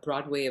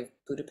Broadway of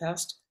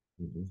Budapest,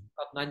 Mhm.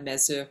 called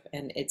Nagymező,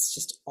 and it's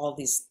just all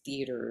these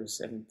theaters,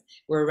 and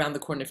we're around the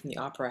corner from the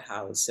Opera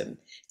House, and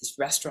there's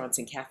restaurants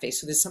and cafes.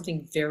 So there's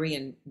something very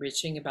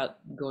enriching about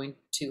going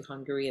to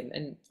Hungary,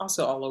 and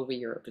also all over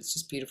Europe. It's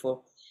just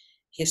beautiful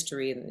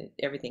history, and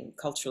everything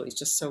culturally is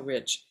just so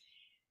rich.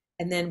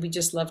 And then we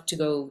just love to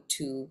go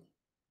to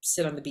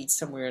sit on the beach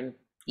somewhere and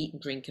eat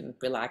and drink and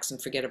relax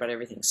and forget about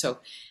everything. So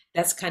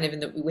that's kind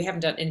of we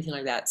haven't done anything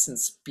like that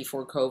since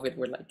before COVID.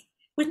 We're like,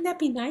 wouldn't that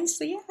be nice?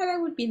 So, yeah,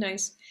 that would be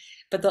nice.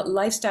 But the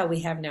lifestyle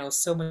we have now is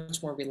so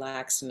much more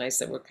relaxed and nice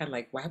that we're kind of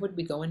like, why would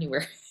we go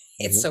anywhere?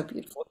 It's Mhm. so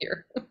beautiful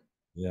here.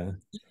 Yeah,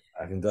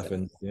 I can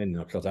definitely,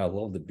 because I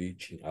love the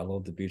beach. I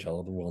love the beach. I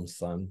love the warm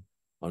sun.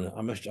 And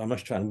I must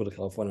try and move to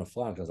California and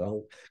fly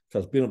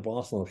because being in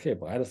Boston, okay,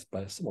 but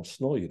so much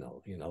snow, I'm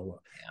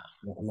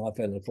not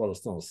fan of the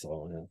snow,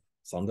 so yeah.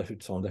 So I'm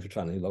definitely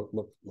trying to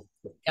look.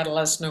 Got a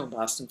lot of snow in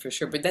Boston for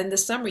sure. But then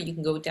this summer you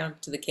can go down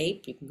to the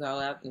Cape. You can go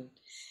out and,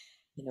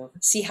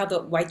 see how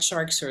the white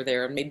sharks are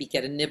there and maybe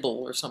get a nibble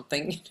or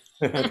something.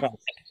 Yeah,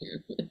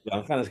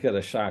 I'm kind of scared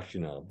of sharks,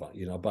 but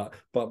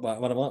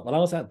when I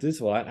was at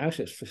Disney, I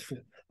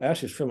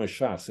actually swim with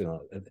sharks,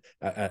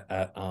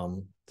 at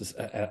this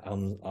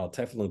on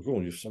Teflon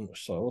Lagoon.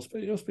 So it was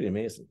pretty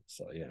amazing.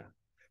 So yeah,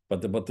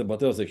 but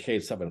there was a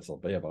cage seven so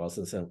yeah, but I was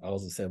in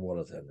the same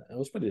water then. It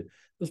was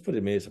pretty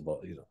amazing.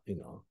 But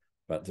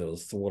but there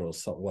was the water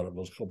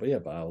was cool. But yeah,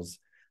 but I was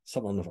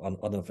someone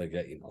I'll never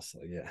forget. So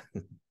yeah,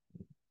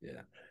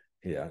 yeah,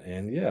 yeah,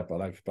 and yeah, but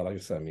like I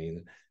said, I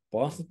mean,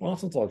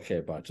 Boston's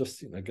okay, but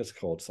just it gets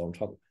cold, so I'm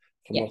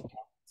Yeah. not,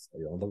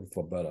 I'm looking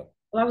for better.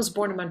 Well, I was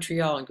born in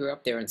Montreal and grew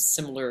up there and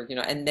similar,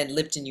 and then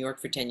lived in New York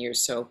for 10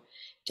 years. So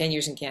 10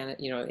 years in Canada,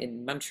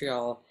 in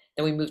Montreal.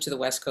 Then we moved to the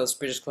West Coast,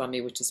 British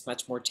Columbia, which is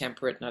much more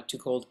temperate, not too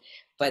cold.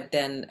 But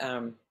then,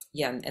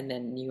 yeah, and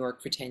then New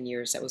York for 10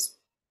 years. That was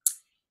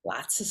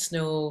lots of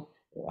snow,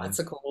 Yeah, lots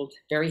of cold,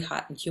 very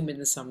hot and humid in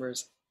the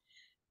summers.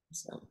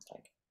 So it's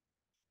like,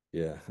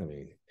 yeah. I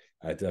mean,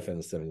 I definitely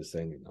understand what you're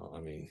saying. I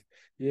mean,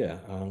 yeah.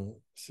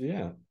 So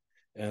yeah,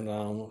 and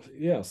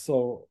yeah.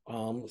 So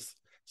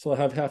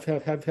have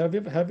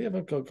you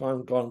ever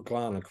gone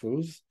on a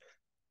cruise?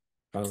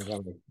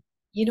 Gone,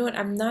 you know what?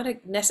 I'm not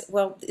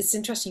well, it's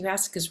interesting you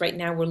ask because right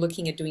now we're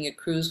looking at doing a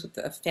cruise with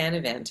a fan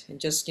event. And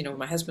just,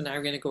 my husband and I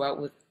are going to go out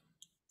with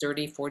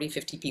 30, 40,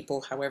 50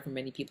 people, however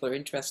many people are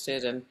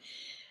interested. And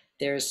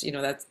there's,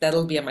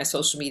 that'll be on my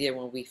social media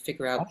when we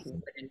figure out when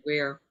awesome, and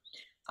where.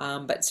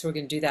 But so we're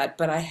going to do that.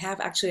 But I have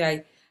actually,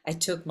 I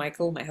took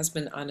Michael, my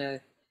husband, on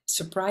a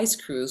surprise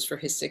cruise for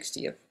his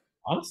 60th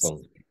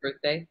awesome.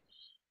 birthday.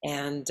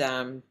 And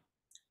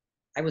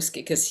I was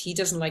because he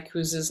doesn't like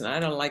cruises and I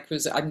don't like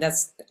cruises. I mean,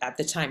 that's at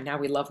the time. Now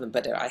we love them,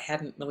 but I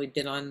hadn't really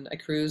been on a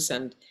cruise,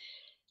 and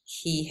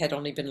he had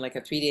only been like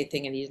a 3 day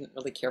thing, and he didn't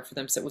really care for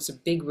them, so it was a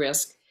big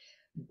risk.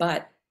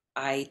 But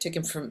I took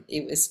him from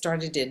it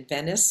started in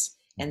Venice,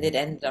 and Mhm. it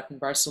ended up in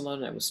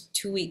Barcelona. It was a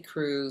 2 week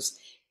cruise,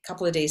 a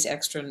couple of days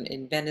extra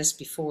in Venice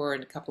before,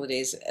 and a couple of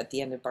days at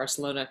the end of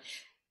Barcelona.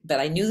 But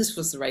I knew this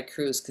was the right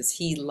cruise because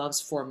he loves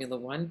Formula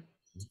One,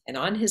 and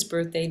on his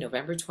birthday,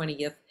 November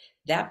 20th,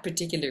 that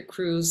particular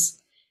cruise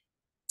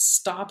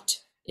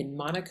stopped in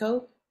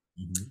Monaco.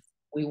 Mhm.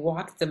 We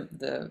walked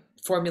the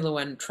Formula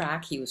One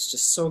track. He was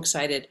just so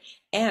excited.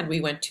 And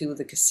we went to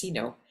the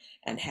casino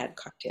and had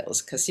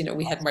cocktails because,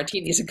 we had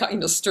martinis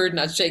and, stirred,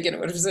 not shaken.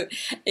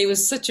 It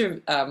was such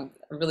a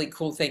really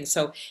cool thing.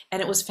 So,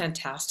 and it was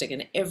fantastic.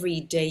 And every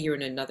day you're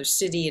in another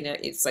city, and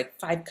it's like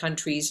 5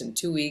 countries in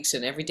 2 weeks,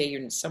 and every day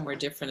you're in somewhere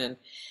different.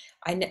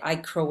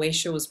 And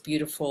Croatia was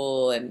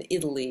beautiful, and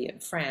Italy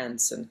and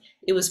France, and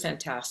it was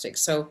fantastic.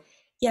 So,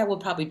 yeah, we'll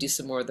probably do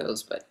some more of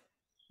those, but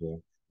Yeah,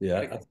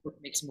 gotta yeah, go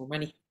make some more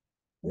money.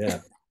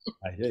 yeah.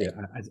 I hear you.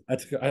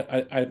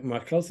 My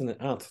cousin and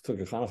aunt took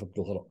a carnival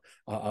cruise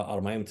out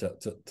of Miami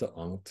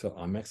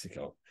to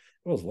Mexico.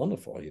 It was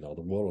wonderful. The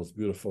water was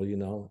beautiful. I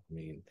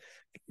mean,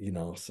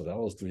 so that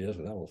was 3 years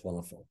ago. That was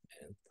wonderful,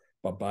 man.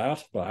 But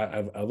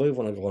I really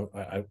want to go.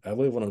 I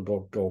really want to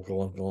go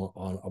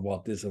on a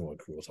Walt Disney World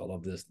cruise. I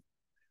love Disney.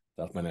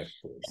 That's my next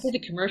I cruise. did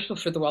a commercial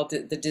for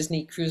the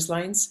Disney Cruise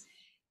Lines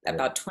Yeah.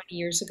 about 20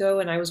 years ago,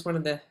 and I was one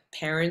of the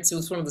parents. It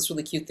was one of those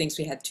really cute things.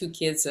 We had two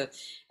kids, a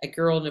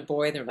girl and a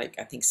boy. They're like,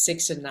 I think,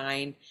 6 and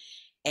 9,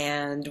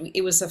 and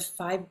it was a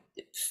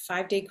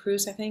five day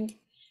cruise, I think.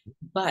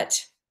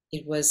 But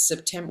it was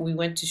September. We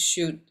went to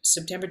shoot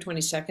September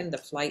 22nd. The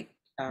flight.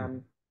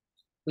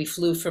 We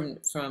flew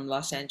from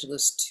Los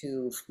Angeles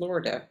to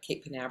Florida,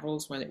 Cape Canaveral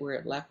is where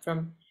it left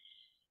from.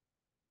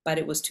 But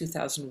it was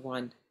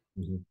 2001.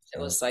 Mhm. It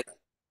was like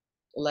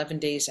 11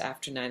 days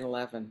after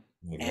 9/11,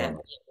 My and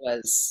God. it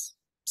was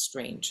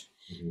strange.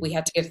 Mhm. We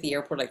had to get to the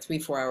airport like 3,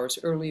 4 hours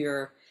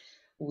earlier.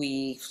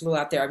 We flew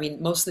out there. I mean,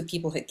 most of the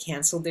people had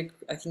canceled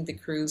I think, the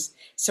cruise.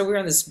 So we were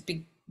on this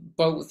big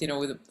boat with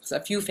a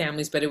few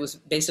families, but it was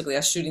basically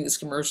us shooting this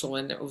commercial,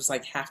 and it was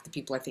like half the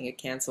people I think had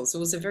canceled. So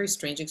it was a very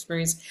strange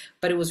experience,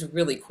 but it was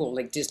really cool.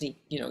 Like Disney,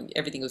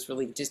 everything was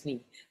really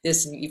Disney.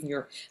 This, and even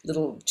your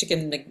little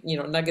chicken,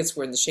 nuggets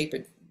were in the shape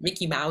of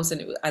Mickey Mouse,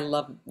 and I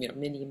love,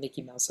 Minnie and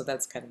Mickey Mouse. So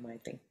that's kind of my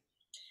thing.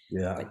 But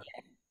Yeah.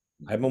 yeah.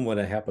 I remember when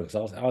that happened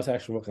because I was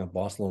actually working at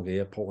Barcelona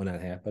Airport when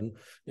that happened,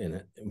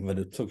 and when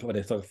they took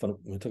it from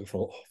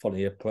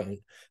the airport and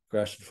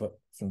crashed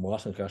from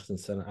Washington Christian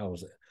Center,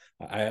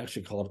 I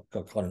actually got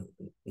caught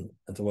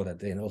into work that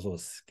day, and it was a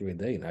scary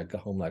day, and I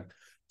got home like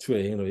 2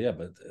 a.m. Yeah,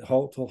 but the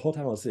whole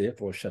time I was at the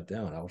airport was shut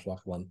down. I was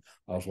walking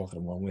the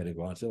wrong way to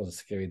go out. It was a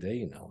scary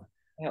day.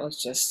 That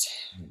was just,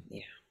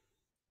 yeah.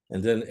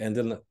 And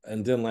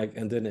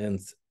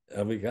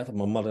we got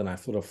my mother and I I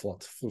flew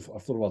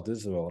about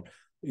Disney World,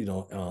 and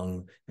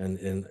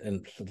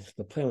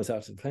the plane was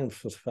actually the plane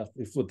was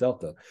we flew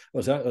Delta.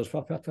 It was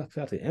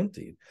practically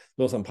empty.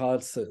 There was some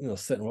pilots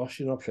sitting rush,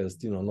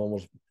 because no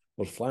one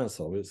was flying,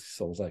 so it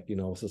was like it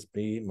was just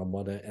me, my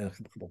mother, and a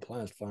couple of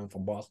planes flying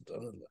from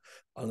Boston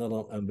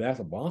and back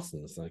to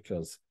Boston. It's like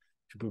because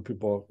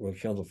people were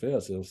canceling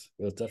flights. It was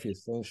definitely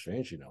something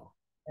strange.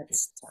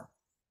 That's tough.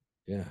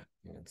 Yeah,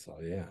 and so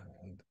yeah,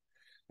 and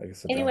like I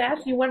said, Anyway,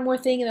 ask me one more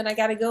thing, and then I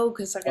gotta go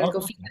because I gotta go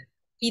oh,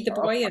 feed the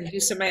oh, boy and do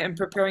some. I'm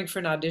preparing for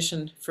an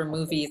audition for a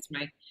movie.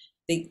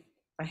 They.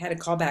 I had a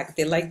call back.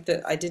 They liked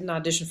I did an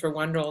audition for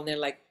one role, and they're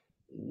like,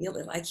 "We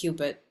really like you,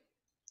 but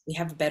we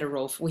have a better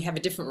role. We have a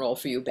different role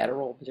for you, better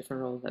role,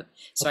 different role.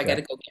 So I got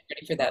Okay. to go get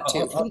ready for that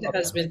too. Feed the Okay.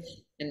 husband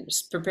and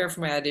prepare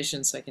for my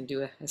audition so I can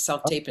do a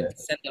self tape and Okay.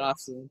 send it off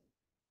soon.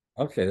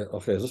 Okay.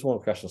 Just one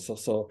question.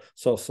 So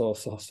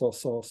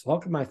how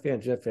can my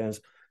fans, Jet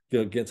fans,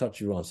 get in touch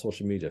with you on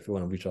social media if you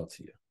want to reach out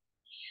to you?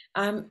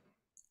 Um,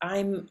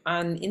 I'm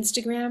on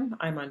Instagram.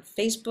 I'm on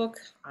Facebook.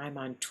 I'm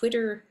on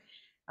Twitter.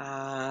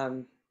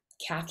 Um,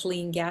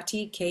 Kathleen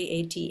Gati,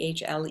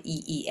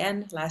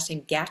 Kathleen. Last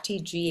name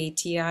Gati,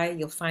 Gati.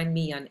 You'll find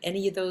me on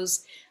any of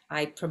those.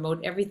 I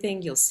promote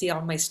everything. You'll see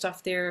all my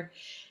stuff there.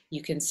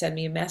 You can send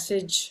me a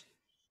message.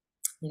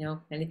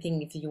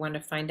 Anything, if you want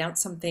to find out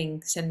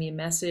something, send me a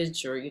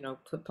message or,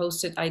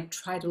 post it. I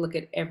try to look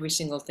at every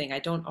single thing. I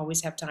don't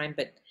always have time,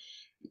 but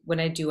when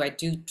I do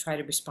try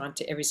to respond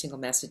to every single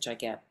message I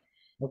get.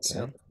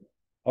 So, Okay.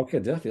 Okay,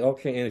 definitely.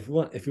 Okay, and if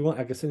you want,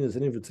 I can send you this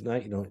interview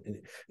tonight.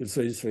 It's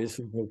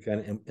okay,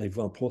 and if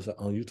you want to post it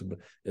on YouTube,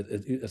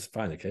 it's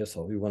fine. Okay,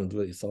 so if you want to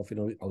do it yourself,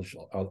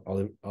 I'll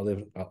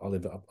leave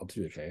it up to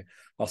you. Okay,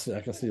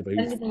 I can see it by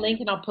send me YouTube. the link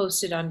and I'll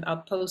post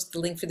the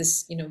link for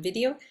this,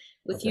 video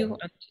with Okay. you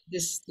on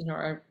this,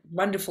 our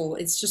wonderful,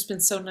 it's just been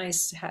so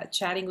nice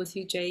chatting with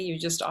you, Jay. You're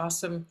just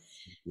awesome.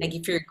 Yeah. Thank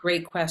you for your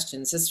great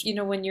questions. It's,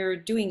 when you're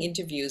doing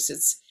interviews,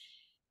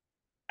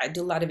 I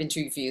do a lot of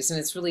interviews and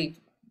it's really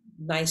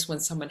nice when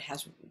someone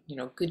has,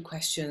 good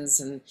questions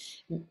and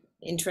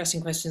interesting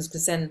questions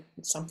because then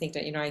it's something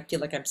that, I feel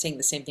like I'm saying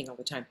the same thing all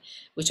the time,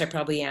 which I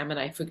probably am.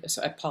 And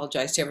so I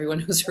apologize to everyone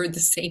who's heard the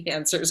same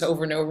answers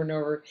over and over and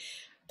over.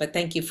 But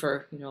thank you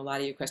for, a lot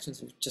of your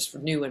questions were just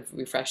new and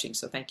refreshing.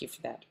 So thank you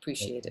for that.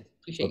 Appreciate it.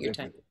 Appreciate your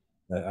Okay. time.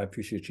 I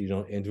appreciate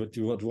you. And do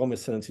you want me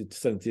to send it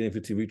to the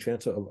interview to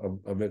retransfer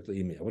a regular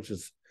email, which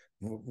is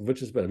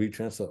better,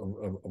 retransfer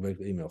a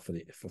regular email for the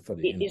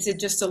interview? Is it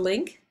just a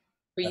link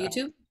for Uh,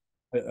 YouTube?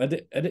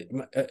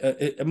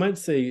 it might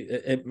say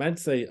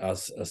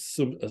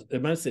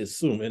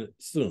Zoom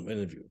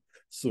interview,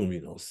 Zoom,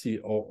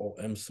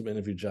 COOM, Zoom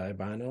interview,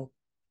 Jaiye,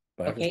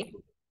 but Okay.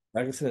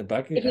 I can send it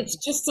back. If it's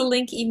just a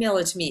link, email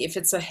it to me. If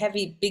it's a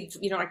heavy, big,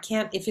 I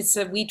can't, if it's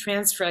a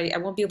WeTransfer, I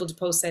won't be able to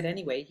post that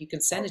anyway. You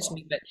can send it to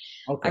me, but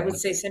I Okay, would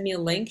say send me a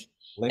link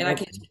link. and I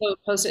Okay, can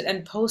post it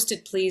and post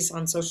it please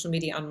on social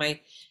media on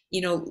my,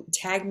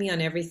 tag me on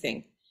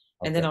everything.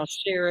 And then okay, I'll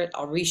share it,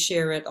 I'll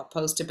reshare it, I'll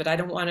post it, but I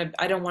don't want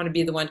to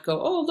be the one to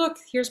go, oh, look,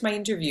 here's my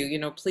interview,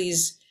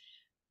 please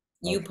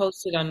you okay.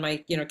 post it on my,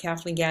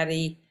 Kathleen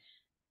Gati,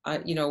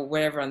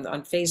 whatever on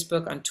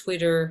Facebook, on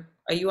Twitter.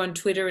 Are you on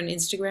Twitter and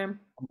Instagram?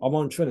 I'm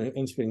on Twitter,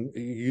 Instagram,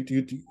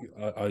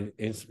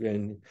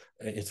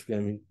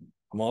 Instagram.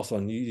 I'm also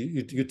on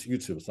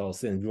YouTube, so I'll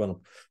send you one.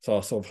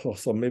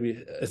 So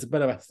maybe it's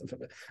better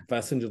if I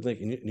send you the link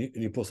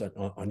and you post it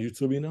on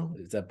YouTube.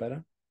 Is that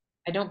better?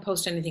 I don't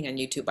post anything on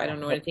YouTube. I don't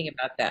know Okay, anything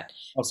about that.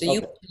 So you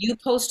okay, you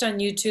post on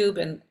YouTube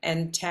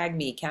and tag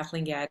me,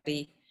 Kathleen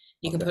Gati.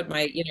 You can okay. put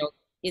my,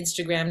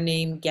 Instagram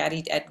name,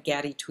 Gatti at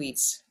Gatti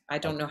Tweets. I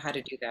don't Okay. know how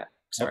to do that.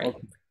 Sorry. Okay.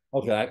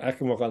 Okay. I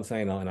can work on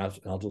saying now, and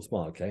I'll do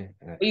small. Okay.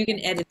 Or you can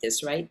edit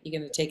this, right? You're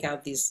going to take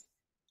out these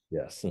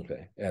Yes.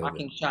 Okay. Edit it.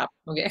 talking shop.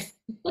 Okay.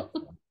 Okay.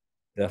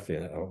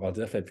 Definitely. I'll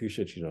definitely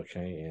appreciate you.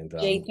 Okay. And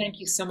Jay, thank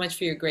you so much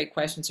for your great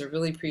questions. I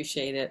really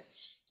appreciate it.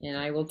 And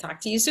I will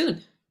talk to you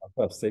soon. of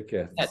course, take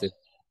care. Take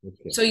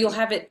care. So you'll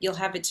have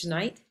it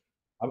tonight?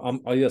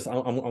 Oh yes.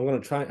 I'm gonna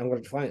try. I'm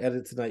gonna try and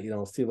edit tonight.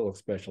 See if it looks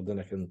special. Then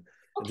I can. Then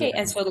Okay, I and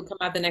can. so it'll come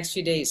out the next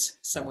few days Uh,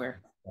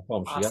 somewhere. I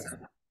promise you. Yeah. Awesome.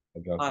 I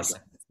got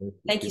Awesome. it.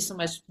 Thank you so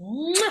much.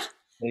 Mwah!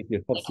 Thank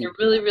you. Hope to Thank see you. you.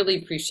 Really,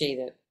 really appreciate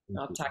it.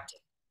 I'll Thank you. talk to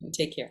you.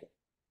 Take care.